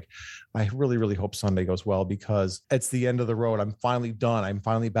was like, I really, really hope Sunday goes well because it's the end of the road. I'm finally done. I'm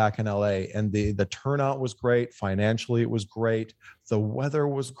finally back in LA, and the turnout was great. Financially, it was great. The weather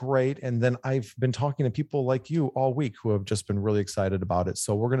was great. And then I've been talking to people like you all week who have just been really excited about it.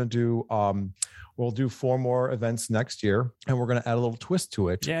 So we're going to do, we'll do 4 more events next year, and we're going to add a little twist to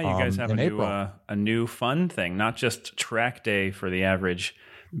it. Yeah, you guys have a new fun thing, not just track day for the average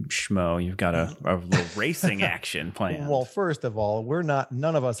schmo. You've got a little racing action planned. Well, first of all,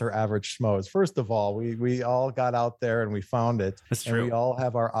 none of us are average schmoes. First of all, we all got out there and we found it. That's true. And we all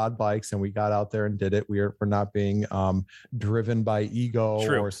have our odd bikes and we got out there and did it. We're not being driven by ego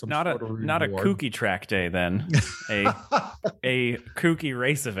or some not sort of reward. Not a kooky track day then. a kooky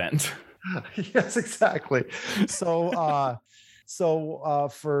race event. Yes, exactly. So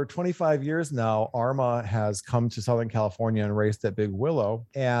For 25 years now, ARMA has come to Southern California and raced at Big Willow,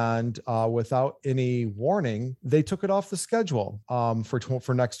 and without any warning, they took it off the schedule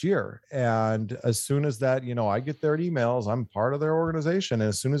for next year. And as soon as that, I get their emails. I'm part of their organization. And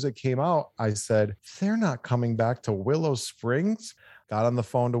as soon as it came out, I said, they're not coming back to Willow Springs. Got on the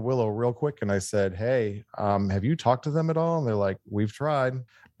phone to Willow real quick and I said, hey, have you talked to them at all? And they're like, we've tried,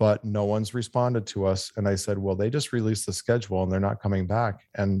 but no one's responded to us. And I said, well, they just released the schedule and they're not coming back.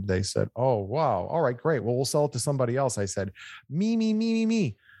 And they said, oh, wow. All right, great. Well, we'll sell it to somebody else. I said,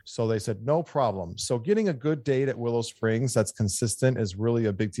 me. So they said, no problem. So getting a good date at Willow Springs that's consistent is really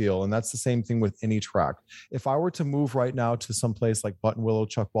a big deal. And that's the same thing with any track. If I were to move right now to some place like Buttonwillow,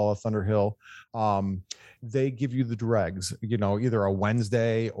 Chuckwalla, Thunderhill, they give you the dregs, either a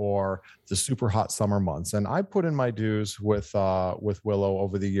Wednesday or the super hot summer months. And I put in my dues with Willow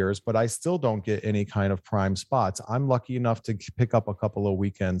over the years, but I still don't get any kind of prime spots. I'm lucky enough to pick up a couple of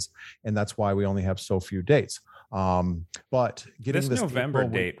weekends, and that's why we only have so few dates. But getting this November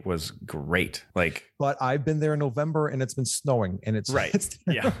date was great. But I've been there in November and it's been snowing and it's right. It's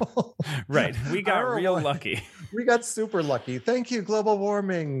terrible. Yeah, right. We got real lucky. We got super lucky. Thank you, global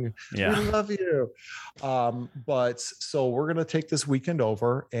warming. Yeah, we love you. But so we're gonna take this weekend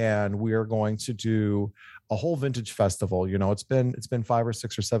over and we are going to do a whole vintage festival. It's been 5 or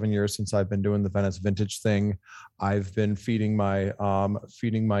 6 or 7 years since I've been doing the Venice vintage thing. I've been feeding my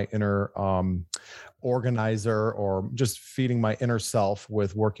inner organizer, or just feeding my inner self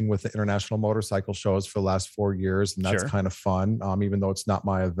with working with the international motorcycle shows for the last 4 years. And that's kind of fun. Even though it's not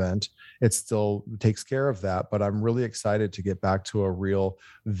my event, it still takes care of that. But I'm really excited to get back to a real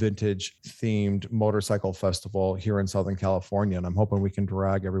vintage themed motorcycle festival here in Southern California. And I'm hoping we can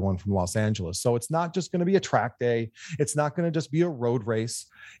drag everyone from Los Angeles. So it's not just going to be a track day. It's not going to just be a road race.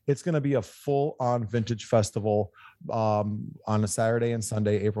 It's going to be a full on vintage festival on a Saturday and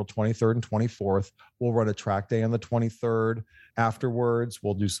Sunday, April 23rd and 24th. We'll run a track day on the 23rd. Afterwards,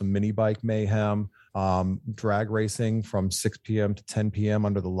 we'll do some mini bike mayhem, drag racing from 6 p.m. to 10 p.m.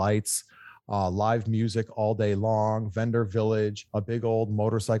 under the lights. Live music all day long, vendor village, a big old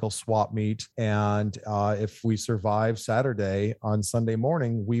motorcycle swap meet. And if we survive Saturday, on Sunday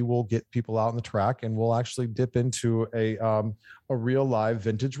morning, we will get people out on the track and we'll actually dip into a real live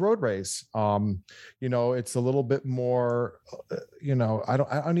vintage road race. It's a little bit more, I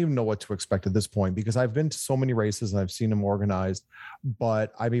don't even know what to expect at this point, because I've been to so many races and I've seen them organized,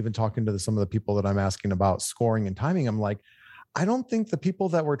 but I'm even talking to some of the people that I'm asking about scoring and timing. I'm like, I don't think the people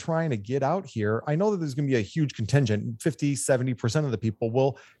that we're trying to get out here, I know that there's going to be a huge contingent, 50, 70% of the people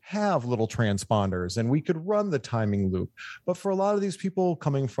will have little transponders and we could run the timing loop. But for a lot of these people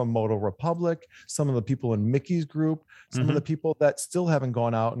coming from Moto Republic, some of the people in Mickey's group, some of the people that still haven't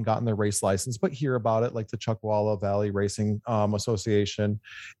gone out and gotten their race license, but hear about it, like the Chuckwalla Valley Racing Association,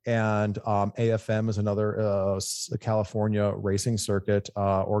 and AFM is another California racing circuit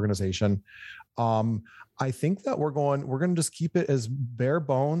organization. I think that we're going to just keep it as bare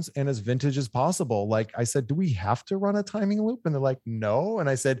bones and as vintage as possible. Like I said, do we have to run a timing loop? And they're like, no. And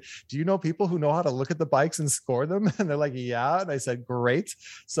I said, do you know people who know how to look at the bikes and score them? And they're like, yeah. And I said, great.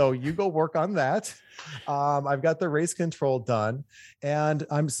 So you go work on that. I've got the race control done. And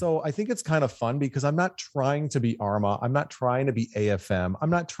I think it's kind of fun because I'm not trying to be ARMA. I'm not trying to be AFM.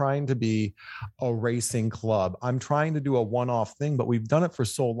 I'm not trying to be a racing club. I'm trying to do a one-off thing, but we've done it for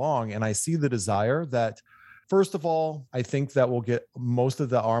so long. And I see the desire that, first of all, I think that we'll get most of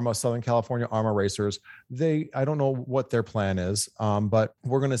the ARMA, Southern California ARMA racers. I don't know what their plan is, but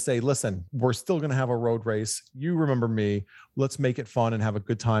we're going to say, listen, we're still going to have a road race. You remember me. Let's make it fun and have a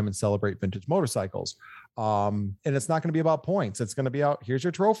good time and celebrate vintage motorcycles. And it's not going to be about points. It's going to be out, here's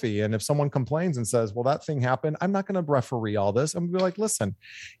your trophy. And if someone complains and says, well, that thing happened, I'm not going to referee all this. I'm going to be like, listen,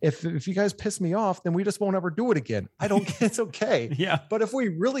 if you guys piss me off, then we just won't ever do it again. It's okay. Yeah. But if we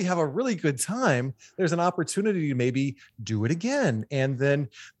really have a really good time, there's an opportunity to maybe do it again. And then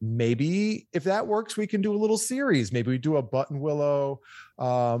maybe if that works, we can do a little series. Maybe we do a Buttonwillow,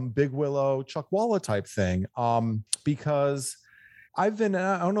 Big Willow, Chuckwalla type thing. Because I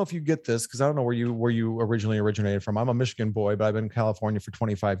don't know if you get this, because I don't know where you originally originated from. I'm a Michigan boy, but I've been in California for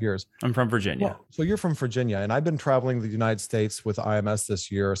 25 years. I'm from Virginia. Well, so you're from Virginia, and I've been traveling the United States with IMS this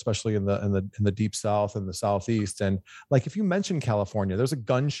year, especially in the deep South and the Southeast. And like, if you mention California, there's a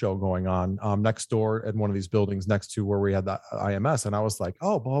gun show going on next door at one of these buildings next to where we had the IMS, and I was like,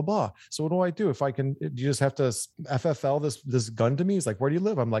 oh, blah blah. So what do? If I can, do you just have to FFL this gun to me? He's like, where do you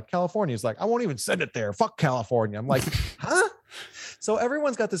live? I'm like, California. He's like, I won't even send it there. Fuck California. I'm like, huh? So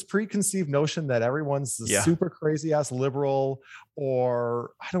everyone's got this preconceived notion that everyone's a Yeah. super crazy ass liberal,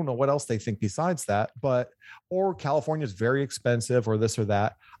 or I don't know what else they think besides that, or California is very expensive or this or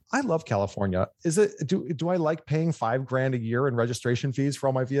that. I love California. Do I like paying $5,000 a year in registration fees for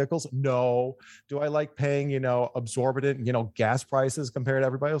all my vehicles? No. Do I like paying, absorbent, gas prices compared to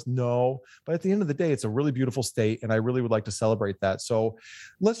everybody else? No. But at the end of the day, it's a really beautiful state, and I really would like to celebrate that. So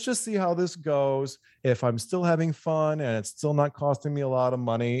let's just see how this goes. If I'm still having fun and it's still not costing me a lot of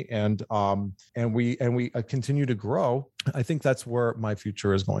money, and we continue to grow, I think that's where my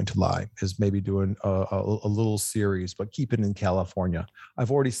future is going to lie, is maybe doing a little series, but keep it in California.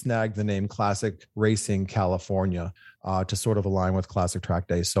 I've already snagged the name Classic Racing California to sort of align with Classic Track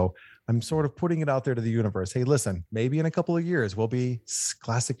Day. So I'm sort of putting it out there to the universe. Hey, listen, maybe in a couple of years, we'll be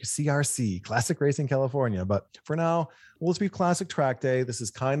Classic CRC, Classic Racing California. But for now, we'll just be Classic Track Day. This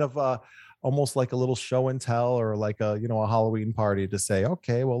is kind of almost like a little show and tell, or like a Halloween party to say,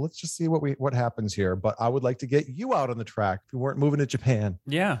 okay, well, let's just see what happens here. But I would like to get you out on the track if we weren't moving to Japan.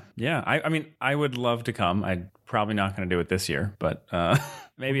 Yeah. I mean, I would love to come. I'm probably not going to do it this year, but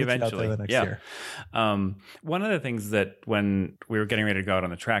maybe eventually. The next year. One of the things that when we were getting ready to go out on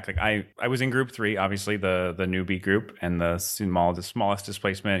the track, like I was in group 3, obviously the newbie group, and the smallest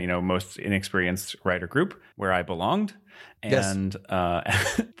displacement, most inexperienced rider group, where I belonged. And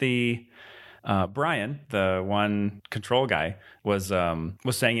yes. Brian, the one control guy, was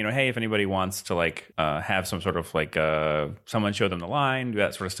saying, hey, if anybody wants to have some sort of someone show them the line, do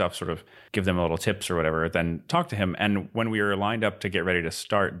that sort of stuff, sort of give them a little tips or whatever, then talk to him. And when we were lined up to get ready to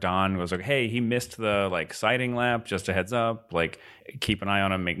start, Don was like, hey, he missed the sighting lap, just a heads up, keep an eye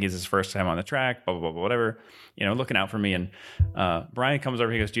on him. He's his first time on the track, blah, blah, blah, whatever, looking out for me. And Brian comes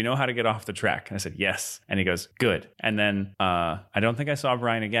over, he goes, do you know how to get off the track? And I said, yes. And he goes, good. And then I don't think I saw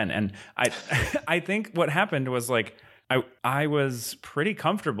Brian again. And I think what happened was I was pretty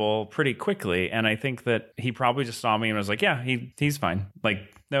comfortable pretty quickly, and I think that he probably just saw me and was like, yeah, he's fine.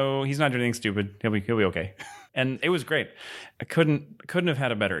 No, he's not doing anything stupid. He'll be okay. And it was great. I couldn't have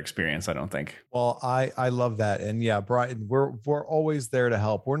had a better experience, I don't think. Well, I love that. And yeah, Brian, we're always there to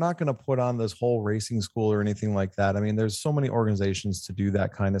help. We're not going to put on this whole racing school or anything like that. I mean, there's so many organizations to do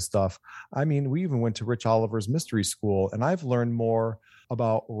that kind of stuff. I mean, we even went to Rich Oliver's mystery school, and I've learned more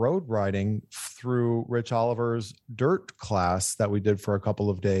about road riding through Rich Oliver's dirt class that we did for a couple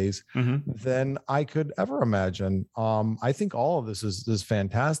of days than I could ever imagine. I think all of this is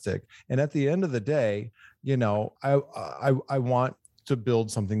fantastic. And at the end of the day, I want to build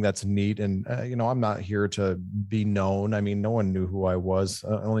something that's neat. And, I'm not here to be known. I mean, no one knew who I was.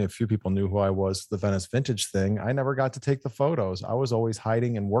 Only a few people knew who I was. The Venice Vintage thing, I never got to take the photos. I was always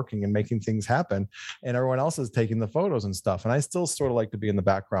hiding and working and making things happen. And everyone else is taking the photos and stuff. And I still sort of like to be in the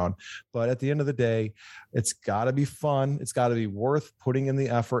background. But at the end of the day, it's got to be fun. It's got to be worth putting in the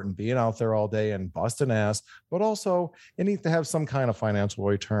effort and being out there all day and busting ass. But also, it needs to have some kind of financial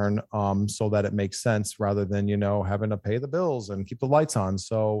return so that it makes sense, rather than, having to pay the bills and keep the lights on.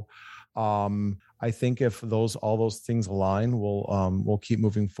 So I think if all those things align, we'll keep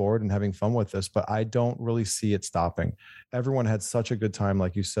moving forward and having fun with this. But I don't really see it stopping. Everyone had such a good time,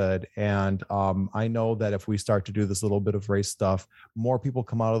 like you said, and I know that if we start to do this little bit of race stuff, more people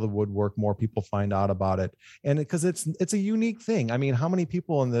come out of the woodwork, more people find out about it, and because it's a unique thing. I mean, how many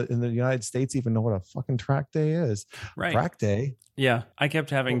people in the United States even know what a fucking track day is? Right, track day. Yeah, I kept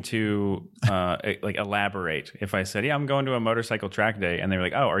having to elaborate. If I said, "Yeah, I'm going to a motorcycle track day," and they were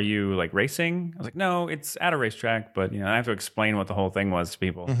like, "Oh, are you racing?" I was like, "No, it's at a racetrack," but I have to explain what the whole thing was to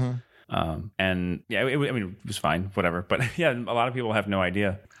people. And yeah, it was fine, whatever. But yeah, a lot of people have no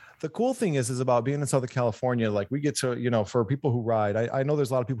idea. The cool thing is about being in Southern California, we get to, for people who ride, I know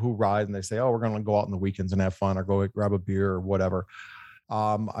there's a lot of people who ride and they say, oh, we're going to go out on the weekends and have fun or go grab a beer or whatever.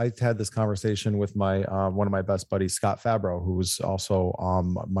 I had this conversation with my one of my best buddies, Scott Fabro, who's also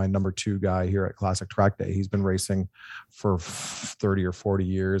my number 2 guy here at Classic Track Day. He's been racing for 30 or 40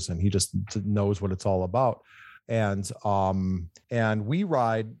 years, and he just knows what it's all about. And we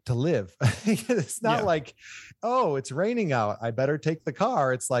ride to live. It's not like, oh, it's raining out, I better take the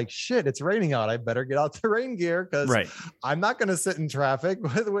car. It's like, shit, it's raining out, I better get out the rain gear, because I'm not going to sit in traffic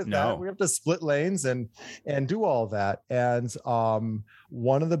with that. We have to split lanes and do all that. And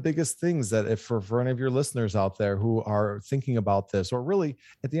one of the biggest things that if for any of your listeners out there who are thinking about this, or really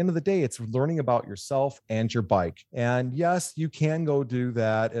at the end of the day, it's learning about yourself and your bike. And yes, you can go do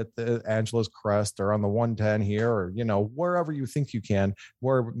that at the Angeles Crest or on the 110 here, or wherever you think you can,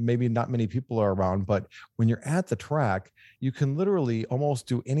 where maybe not many people are around. But when you're at the track, you can literally almost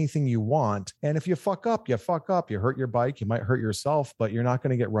do anything you want. And if you fuck up, you hurt your bike, you might hurt yourself, but you're not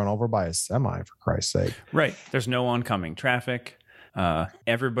going to get run over by a semi, for Christ's sake. Right. There's no oncoming traffic.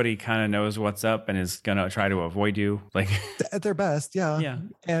 everybody kind of knows what's up and is gonna try to avoid you. Like At their best, yeah. yeah,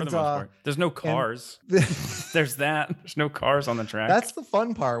 And for the most part. There's no cars. There's that. There's no cars on the track. That's the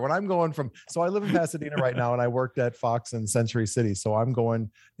fun part. When I'm going so I live in Pasadena right now, and I worked at Fox in Century City. So I'm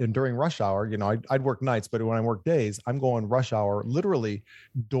going, and during rush hour, I'd work nights, but when I work days, I'm going rush hour, literally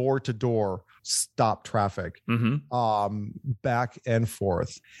door to door, stop traffic, back and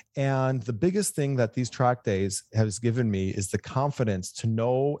forth. And the biggest thing that these track days has given me is the confidence to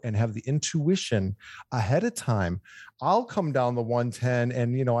know and have the intuition ahead of time. I'll come down the 110,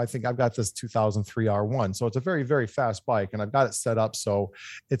 and I think I've got this 2003 R1, so it's a very, very fast bike, and I've got it set up so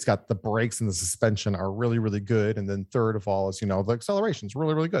it's got the brakes and the suspension are really, really good. And then third of all is the acceleration is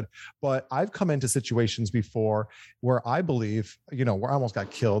really, really good. But I've come into situations before where I believe where I almost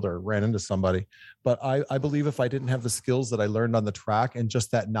got killed or ran into somebody, but I believe if I didn't have the skills that I learned on the track and just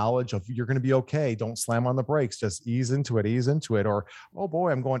that knowledge of you're going to be okay, don't slam on the brakes, just ease into it, or oh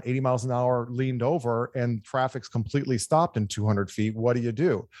boy, I'm going 80 miles an hour leaned over and traffic's completely stopped in 200 feet. What do you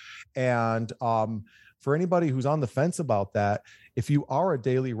do? And for anybody who's on the fence about that, if you are a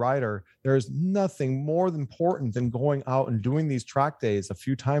daily rider, there's nothing more important than going out and doing these track days a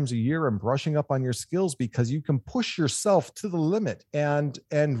few times a year and brushing up on your skills, because you can push yourself to the limit and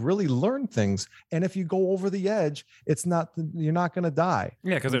really learn things. And if you go over the edge, you're not going to die.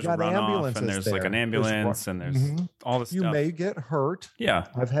 Yeah, because there's runoff and there's like an ambulance and there's all this stuff. You may get hurt. Yeah.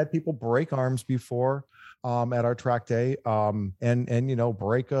 I've had people break arms before. At our track day, and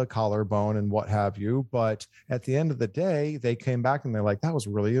break a collarbone and what have you. But at the end of the day, they came back and they're like, that was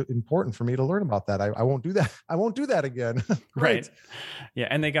really important for me to learn about that. I won't do that. I won't do that again. Right. Yeah.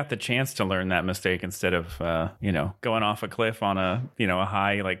 And they got the chance to learn that mistake instead of, going off a cliff on a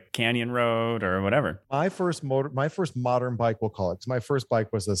high like canyon road or whatever. My first modern bike, we'll call it, 'cause my first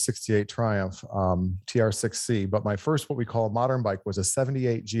bike was a 68 Triumph TR6C, but my first, what we call a modern bike, was a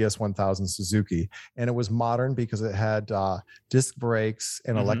 78 GS1000 Suzuki. And it was modern because it had disc brakes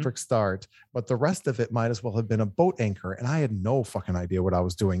and electric start, but the rest of it might as well have been a boat anchor. And I had no fucking idea what I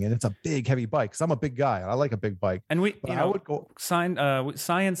was doing. And it's a big, heavy bike, because I'm a big guy. I like a big bike. And I would go.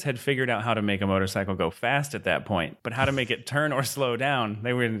 Science had figured out how to make a motorcycle go fast at that point, but how to make it turn or slow down,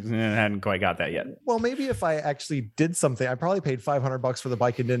 they hadn't quite got that yet. Well, maybe if I actually did something, I probably paid $500 for the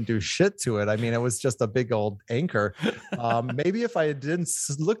bike and didn't do shit to it. I mean, it was just a big old anchor. Maybe if I didn't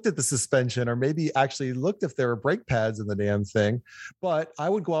looked at the suspension, or maybe actually looked if there were brake pads in the damn thing. But I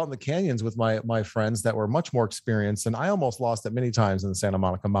would go out in the canyons with my friends that were much more experienced, and I almost lost it many times in the Santa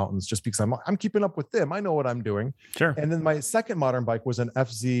Monica Mountains just because I'm keeping up with them. I know what I'm doing. Sure. And then my second modern bike was an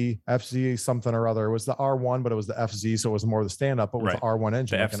FZ something or other. It was the R1, but it was the FZ, so it was more of the stand-up, but with the R1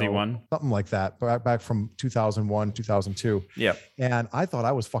 engine. The FZ1? Something like that, back from 2001, 2002. Yeah. And I thought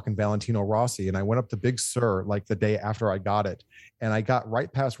I was fucking Valentino Rossi, and I went up to Big Sur like the day after I got it. And I got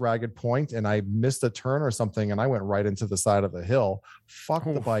right past Ragged Point, and I missed a turn or something, and I went right into the side of the hill,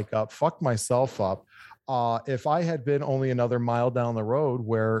 fucked the bike up, fucked myself up. If I had been only another mile down the road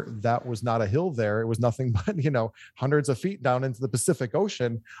where that was not a hill there, it was nothing but, hundreds of feet down into the Pacific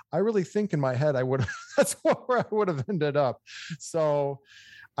Ocean, I really think in my head, that's where I would have ended up. So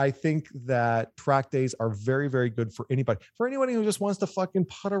I think that track days are very, very good for anybody. For anybody who just wants to fucking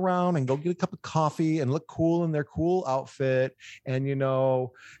putt around and go get a cup of coffee and look cool in their cool outfit. And,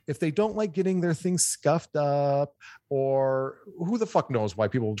 if they don't like getting their things scuffed up, or who the fuck knows why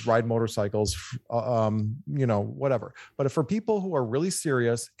people ride motorcycles, whatever. But for people who are really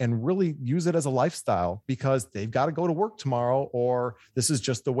serious and really use it as a lifestyle because they've got to go to work tomorrow, or this is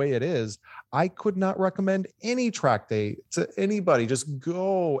just the way it is, I could not recommend any track day to anybody. Just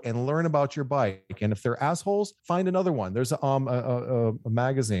go and learn about your bike. And if they're assholes, find another one. There's a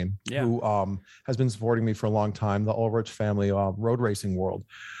magazine who has been supporting me for a long time, the Ulrich family, Road Racing World.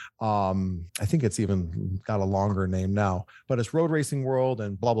 I think it's even got a longer name now, but it's Road Racing World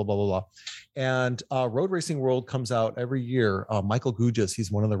and blah, blah, blah, blah, blah. And Road Racing World comes out every year. Michael Gugis,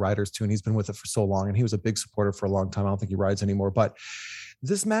 he's one of the riders too, and he's been with it for so long, and he was a big supporter for a long time. I don't think he rides anymore, but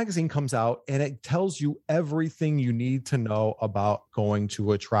this magazine comes out and it tells you everything you need to know about going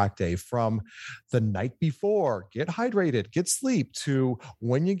to a track day, from the night before, get hydrated, get sleep, to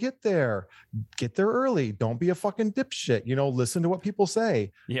when you get there early, don't be a fucking dipshit, listen to what people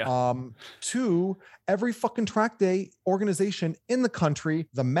say. Yeah. To every fucking track day organization in the country,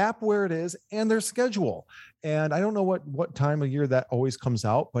 the map where it is, and their schedule. And I don't know what time of year that always comes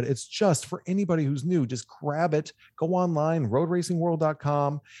out, but it's just for anybody who's new, just grab it, go online,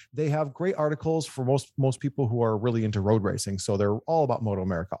 roadracingworld.com. They have great articles for most people who are really into road racing. So they're all about Moto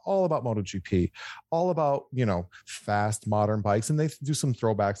America, all about MotoGP, all about, fast modern bikes. And they do some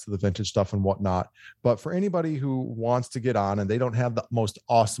throwbacks to the vintage stuff and whatnot. But for anybody who wants to get on and they don't have the most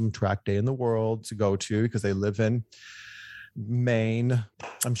awesome track day in the world to go to because they live in Maine,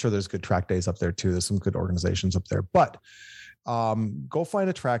 I'm sure there's good track days up there too. There's some good organizations up there, but go find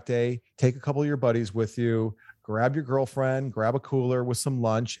a track day, take a couple of your buddies with you, grab your girlfriend, grab a cooler with some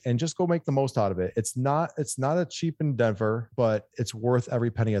lunch, and just go make the most out of it. It's not a cheap endeavor, but it's worth every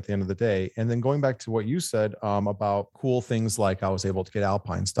penny at the end of the day. And then going back to what you said about cool things, like I was able to get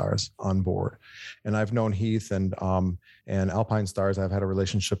Alpine Stars on board, and I've known Heath and Alpine Stars. I've had a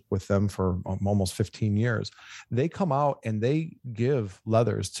relationship with them for almost 15 years. They come out and they give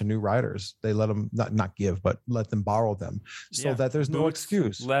leathers to new riders. They let them not give, but let them borrow them, so that there's no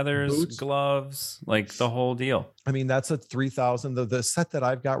excuse. Leathers, boots, gloves, like the whole deal. I mean, that's a $3,000. The set that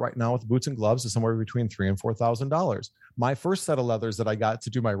I've got right now with boots and gloves is somewhere between $3,000 and $4,000. My first set of leathers that I got to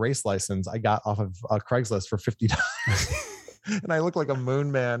do my race license, I got off of Craigslist for $50. And I look like a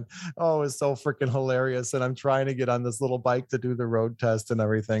moon man. Oh, it's so freaking hilarious. And I'm trying to get on this little bike to do the road test and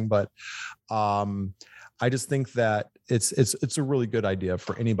everything. But I just think that it's a really good idea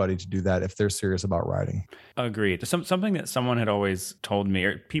for anybody to do that if they're serious about riding. Agreed. Something that someone had always told me,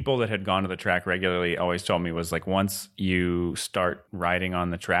 or people that had gone to the track regularly always told me, was like, once you start riding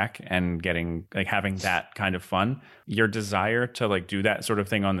on the track and having that kind of fun, your desire to like do that sort of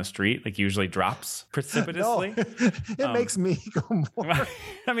thing on the street usually drops precipitously. No, it makes me go more.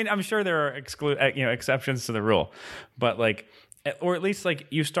 I mean, I'm sure there are exceptions to the rule, but or at least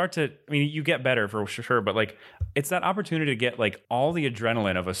you start to, you get better for sure, but it's that opportunity to get all the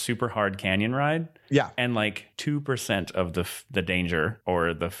adrenaline of a super hard canyon ride. Yeah. And 2% of the danger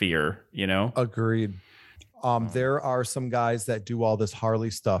or the fear, Agreed. There are some guys that do all this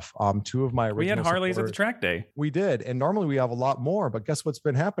Harley stuff. Two of my original we had Harleys at the track day. We did. And normally we have a lot more, but guess what's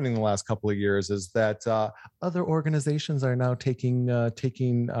been happening the last couple of years is that other organizations are now taking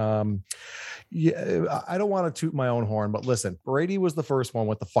I don't want to toot my own horn, but listen, Brady was the first one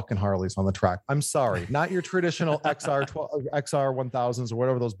with the fucking Harleys on the track. I'm sorry, not your traditional XR 1000s or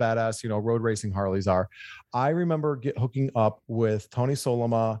whatever those badass, road racing Harleys are. I remember hooking up with Tony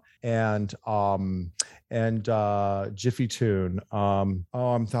Soloma and Jiffy Tune.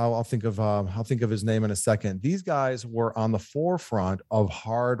 I'll think of his name in a second. These guys were on the forefront of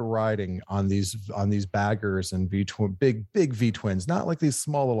hard riding on these baggers and big V twins, not like these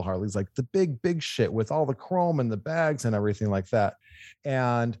small little Harleys, like the big shit with all the chrome and the bags and everything like that.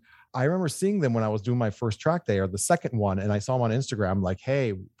 And I remember seeing them when I was doing my first track day or the second one, and I saw them on Instagram, like,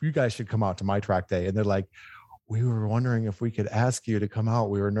 hey, you guys should come out to my track day. And they're like, we were wondering if we could ask you to come out.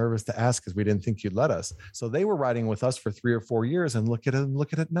 We were nervous to ask because we didn't think you'd let us. So they were riding with us for 3 or 4 years, and look at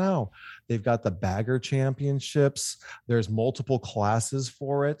it now. They've got the bagger championships. There's multiple classes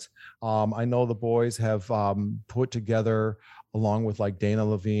for it. I know the boys have put together, along with Dana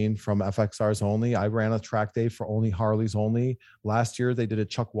Levine from FXRs Only. I ran a track day for only Harleys only. Last year, they did a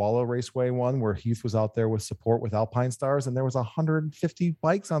Chuckwalla Raceway one where Heath was out there with support with Alpine Stars, and there was 150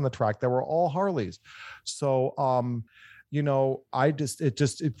 bikes on the track that were all Harleys. So, one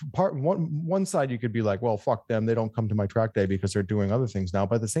side you could be like, well, fuck them. They don't come to my track day because they're doing other things now.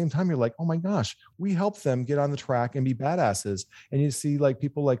 But at the same time, you're like, oh my gosh, we help them get on the track and be badasses. And you see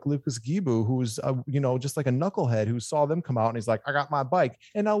people like Lucas Gibu, who's, just like a knucklehead who saw them come out and he's like, I got my bike.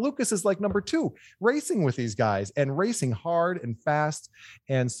 And now Lucas is number 2 racing with these guys and racing hard and fast.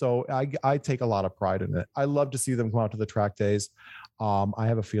 And so I take a lot of pride in it. I love to see them come out to the track days. I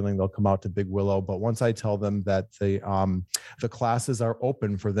have a feeling they'll come out to Big Willow, but once I tell them that the classes are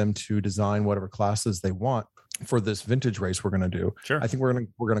open for them to design whatever classes they want for this vintage race we're going to do. Sure. I think we're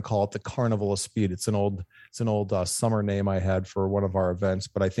going to call it the Carnival of Speed. It's an old summer name I had for one of our events,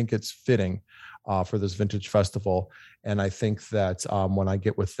 but I think it's fitting for this vintage festival. And I think that when I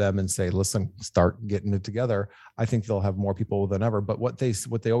get with them and say, listen, start getting it together, I think they'll have more people than ever. But what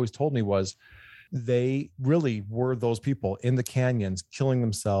they always told me was, they really were those people in the canyons, killing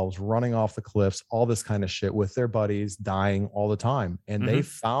themselves, running off the cliffs, all this kind of shit with their buddies, dying all the time. And they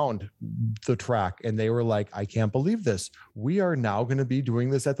found the track and they were like, I can't believe this. We are now going to be doing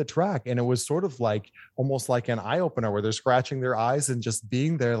this at the track. And it was sort of almost like an eye opener where they're scratching their eyes and just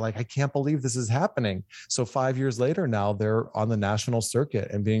being there. Like, I can't believe this is happening. So 5 years later, now they're on the national circuit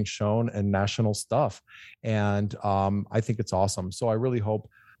and being shown in national stuff. And I think it's awesome. So I really hope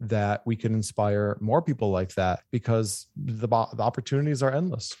that we can inspire more people like that, because the opportunities are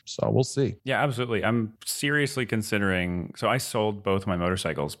endless. So we'll see. Yeah, absolutely. I'm seriously considering. So I sold both my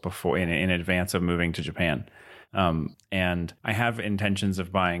motorcycles before in advance of moving to Japan. And I have intentions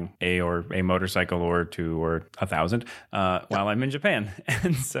of buying a motorcycle or two or 1,000 while I'm in Japan.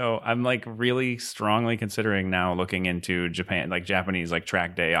 And so I'm like really strongly considering now looking into Japan, like Japanese like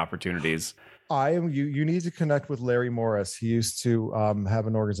track day opportunities. You need to connect with Larry Morris. He used to have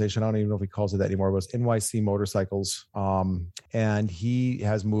an organization. I don't even know if he calls it that anymore. It was NYC Motorcycles. And he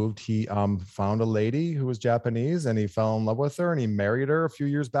has moved. He found a lady who was Japanese, and he fell in love with her, and he married her a few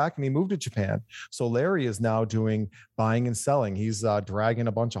years back, and he moved to Japan. So Larry is now doing buying and selling. He's dragging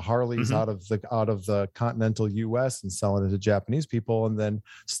a bunch of Harleys out of the continental US and selling it to Japanese people, and then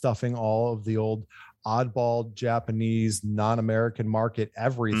stuffing all of the old oddball Japanese non-American market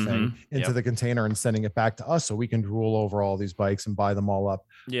everything into the container and sending it back to us so we can drool over all these bikes and buy them all up.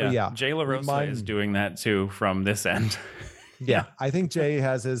 Yeah. Jay LaRosa is doing that too from this end. Yeah, I think Jay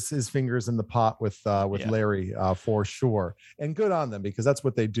has his fingers in the pot with Larry for sure, and good on them, because that's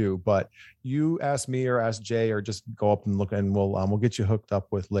what they do. But you ask me or ask Jay, or just go up and look, and we'll get you hooked up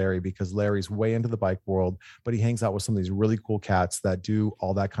with Larry, because Larry's way into the bike world, but he hangs out with some of these really cool cats that do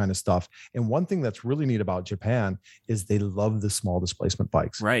all that kind of stuff. And one thing that's really neat about Japan is they love the small displacement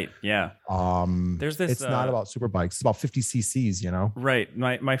bikes. Right. Yeah. There's this. It's not about super bikes. It's about 50 cc's. You know. Right.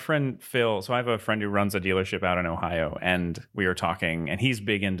 My friend Phil. So I have a friend who runs a dealership out in Ohio, and we were talking, and he's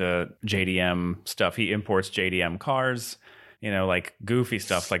big into JDM stuff. He imports JDM cars, like goofy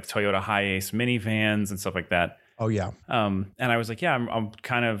stuff like Toyota Hiace minivans and stuff like that. Oh yeah. And I was like, yeah, I'm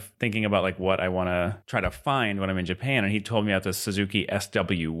kind of thinking about like what I want to try to find when I'm in Japan. And he told me about the Suzuki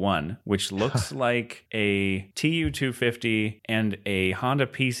SW1, which looks like a TU250 and a Honda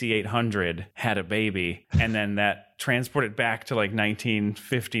PC800 had a baby, and then that transported back to like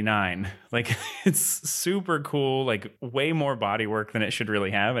 1959. Like, it's super cool, like way more bodywork than it should really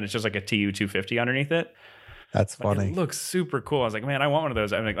have. And it's just like a TU250 underneath it. That's funny. It looks super cool. I was like, man, I want one of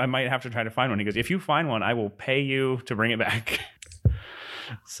those. I'm like, I might have to try to find one. He goes, if you find one, I will pay you to bring it back.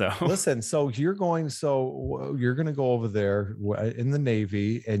 So listen, so you're going to go over there in the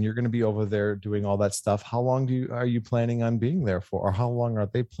Navy, and you're going to be over there doing all that stuff. How long are you planning on being there for, or how long are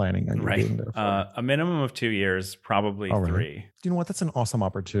they planning on you being there for? A minimum of 2 years, probably 3. You know what? That's an awesome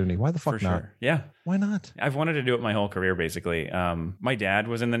opportunity. Why the fuck not? Sure. Yeah. Why not? I've wanted to do it my whole career, basically. My dad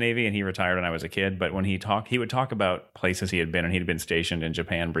was in the Navy, and he retired when I was a kid. But when he would talk about places he had been, and he'd been stationed in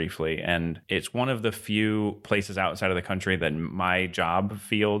Japan briefly. And it's one of the few places outside of the country that my job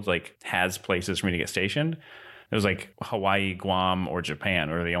field like has places for me to get stationed. It was like Hawaii, Guam, or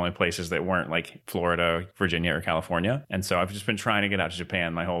Japan were the only places that weren't like Florida, Virginia, or California. And so I've just been trying to get out to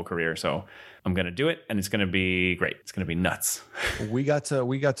Japan my whole career. So I'm going to do it, and it's going to be great. It's going to be nuts. We got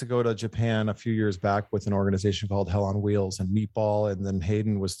to go to Japan a few years back with an organization called Hell on Wheels, and Meatball, and then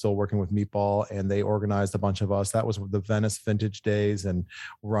Hayden was still working with Meatball, and they organized a bunch of us. That was the Venice Vintage Days, and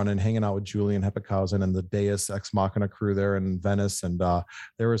hanging out with Julian Heppenhausen and the Deus Ex Machina crew there in Venice. And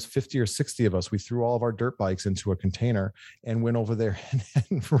there was 50 or 60 of us. We threw all of our dirt bikes into a container and went over there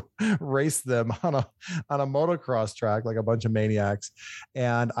and raced them on a motocross track like a bunch of maniacs.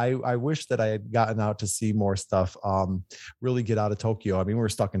 And I wish that I had gotten out to see more stuff, really get out of Tokyo. I mean, we were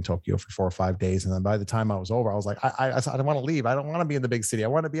stuck in Tokyo for 4 or 5 days. And then by the time I was over, I was like, I don't want to leave. I don't want to be in the big city. I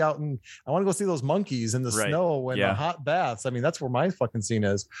want to be out, and I want to go see those monkeys in the snow and the hot baths. I mean, that's where my fucking scene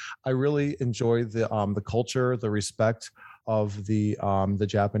is. I really enjoy the culture, the respect of the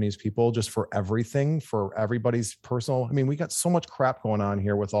Japanese people, just for everything, for everybody's personal. I mean, we got so much crap going on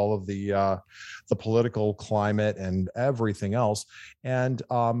here with all of the political climate and everything else. And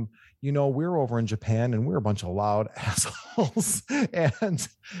we're over in Japan, and we're a bunch of loud assholes. And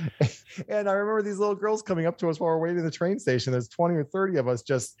I remember these little girls coming up to us while we're waiting at the train station. There's 20 or 30 of us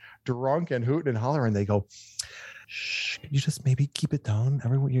just drunk and hooting and hollering. They go, shh, can you just maybe keep it down?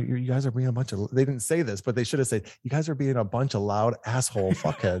 Everyone, you guys are being a bunch of, they didn't say this, but they should have said, you guys are being a bunch of loud asshole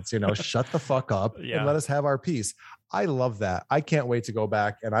fuckheads, shut the fuck up and let us have our peace. I love that. I can't wait to go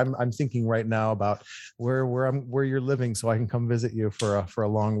back. And I'm thinking right now about where you're living, so I can come visit you for a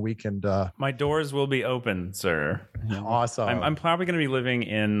long weekend. My doors will be open, sir. Awesome. I'm probably going to be living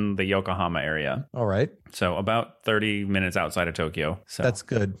in the Yokohama area. All right. So about 30 minutes outside of Tokyo. So that's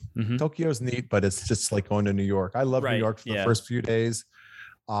good. Tokyo's neat, but it's just like going to New York. I love New York for the first few days.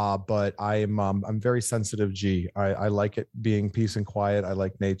 But I'm very sensitive G. I like it being peace and quiet. I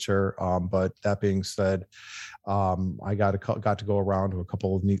like nature. But that being said, I got to go around to a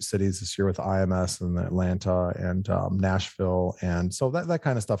couple of neat cities this year with IMS and Atlanta and Nashville, and so that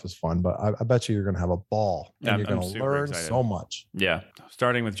kind of stuff is fun. But I bet you're going to have a ball, and you're going to learn excited. so much. Yeah,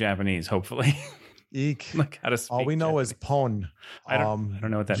 starting with Japanese, hopefully. Eek. Like how to speak All we know Japanese. is pon. I don't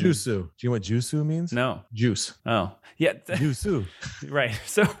know what that means. Jusu. Do you know what jusu means? No. Juice. Oh, yeah. Jusu. Right.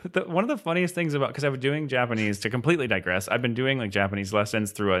 So one of the funniest things about, because I've been doing Japanese, to completely digress, I've been doing like Japanese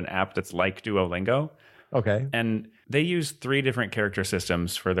lessons through an app that's like Duolingo. Okay. And they use 3 different character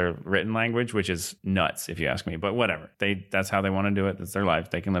systems for their written language, which is nuts if you ask me, but whatever. That's how they want to do it. That's their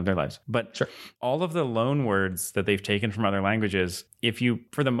life. They can live their lives. But Sure. all of the loan words that they've taken from other languages,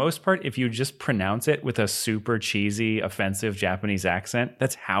 for the most part, if you just pronounce it with a super cheesy, offensive Japanese accent,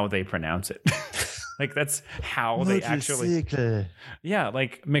 that's how they pronounce it. Like that's how they actually, yeah,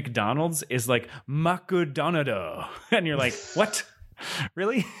 like McDonald's is like McDonald's. And you're like, what?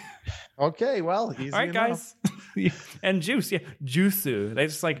 Really? Okay, well, easy All right, enough. guys. And juice, yeah, juicu. They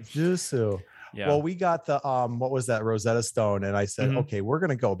just like Jusu. yeah. Well, we got the what was that, Rosetta Stone, and I said, Mhm. okay, we're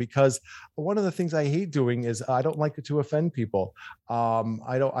gonna go, because one of the things I hate doing is I don't like to offend people. I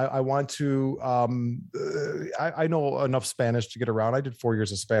want to. I know enough Spanish to get around. I did 4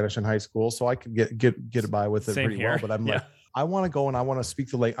 years of Spanish in high school, so I could get by with it Same pretty here. well. But I'm Yeah. like, I want to go and I want to speak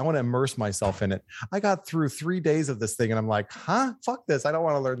the language. I want to immerse myself in it. I got through 3 days of this thing and I'm like, huh? Fuck this. I don't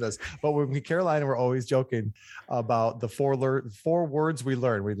want to learn this. But with me, Caroline, we're always joking about the four words we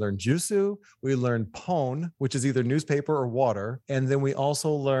learned. We learned jusu, we learned pon, which is either newspaper or water. And then we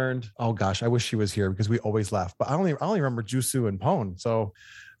also learned, oh gosh, I wish she was here because we always laugh. But I only remember jusu and pon. So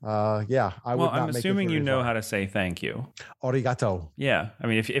yeah, I would Well, not I'm make it assuming you very know far. how to say thank you. Arigato. Yeah. I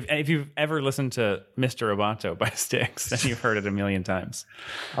mean, if you've ever listened to Mr. Roboto by Styx, then you've heard it a million times.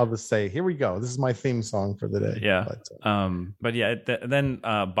 I'll just say, here we go. This is my theme song for the day. Yeah. But, Yeah, then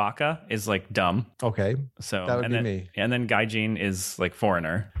baka is like dumb. okay. So That would and be then, me. And then gaijin is like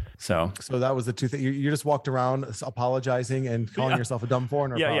foreigner. So So that was the two things. You just walked around apologizing and calling Yeah. yourself a dumb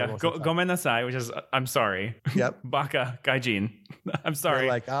foreigner. yeah. probably most of the time. Gomen-nasai, which is I'm sorry. Yep. Baka, gaijin. I'm sorry.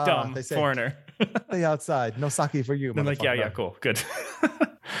 like, dumb they say- foreigner. Stay outside. No sake for you. Then like, yeah, motherfucker. cool. Good.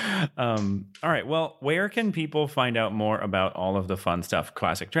 All right. Well, where can people find out more about all of the fun stuff?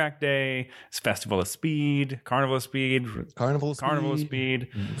 Classic Track Day, Festival of Speed, Carnival of Speed, Carnival Carnival of Speed.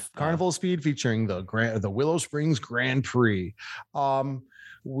 Speed. Carnival of Speed featuring the Willow Springs Grand Prix. I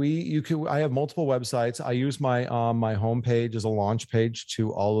have multiple websites. I use my my homepage as a launch page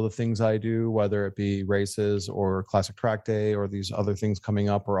to all of the things I do, whether it be races or Classic Track Day or these other things coming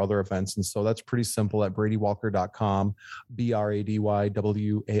up or other events. And so that's pretty simple at bradywalker.com,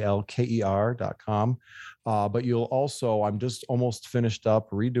 BRADYWALKER.com. But you'll also, I'm just almost finished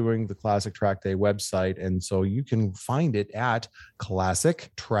up redoing the Classic Track Day website. And so you can find it at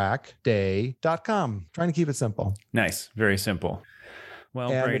classictrackday.com. Trying to keep it simple. Nice. Very simple. Well,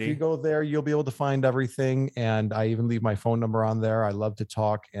 And Brady. if you go there, you'll be able to find everything. And I even leave my phone number on there. I love to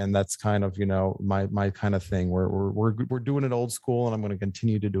talk, and that's kind of, my kind of thing. We're doing it old school, and I'm going to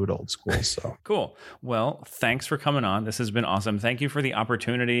continue to do it old school. So Cool. Well, thanks for coming on. This has been awesome. Thank you for the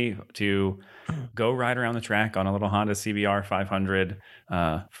opportunity to go ride around the track on a little Honda CBR 500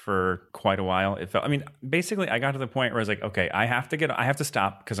 for quite a while. Basically, I got to the point where I was like, okay, I have to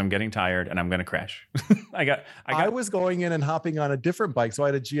stop because I'm getting tired and I'm going to crash. I was going in and hopping on a different bike. So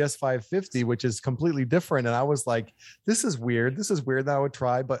I had a GS 550, which is completely different. And I was like, this is weird. And I would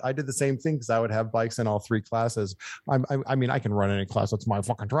try, but I did the same thing because I would have bikes in all 3 classes. I mean, I can run any class. That's my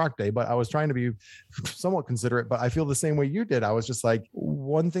fucking track day, but I was trying to be somewhat considerate, but I feel the same way you did. I was just like,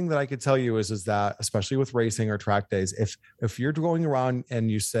 one thing that I could tell you is that, especially with racing or track days, if you're going around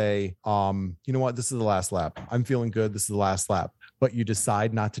and you say, you know what, this is the last lap. I'm feeling good. This is the last lap. But you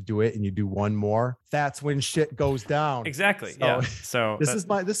decide not to do it and you do one more, that's when shit goes down. Exactly. So, Yeah. So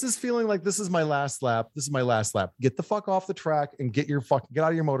this is feeling like this is my last lap. This is my last lap. Get the fuck off the track and get out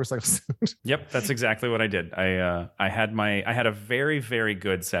of your motorcycle. Yep, that's exactly what I did. I had a very, very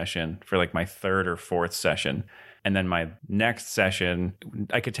good session for like my 3rd or 4th session. And then my next session,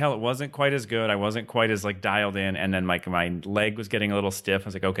 I could tell it wasn't quite as good. I wasn't quite as like dialed in. And then like my leg was getting a little stiff. I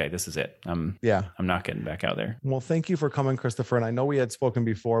was like, okay, this is it. I'm not getting back out there. Well, thank you for coming, Christopher. And I know we had spoken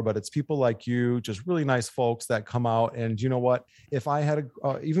before, but it's people like you, just really nice folks that come out. And you know what? If I had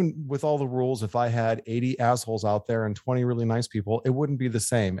even with all the rules, if I had 80 assholes out there and 20 really nice people, it wouldn't be the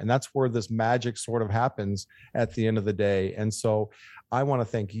same. And that's where this magic sort of happens at the end of the day. And so I want to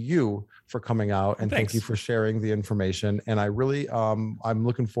thank you for coming out and thank you for sharing the information. And I really, I'm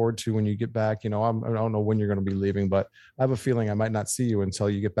looking forward to when you get back. I don't know when you're going to be leaving, but I have a feeling I might not see you until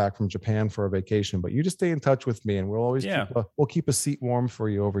you get back from Japan for a vacation. But you just stay in touch with me, and we'll always keep a seat warm for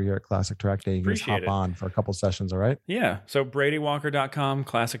you over here at Classic Track Day. You can just hop on for a couple sessions. All right. Yeah. So BradyWalker.com,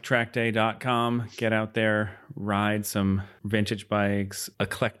 ClassicTrackDay.com. Get out there, ride some vintage bikes,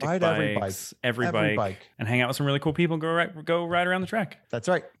 eclectic bikes, every bike, and hang out with some really cool people. Go ride around the track. That's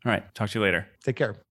right. All right. Talk to you later. Take care.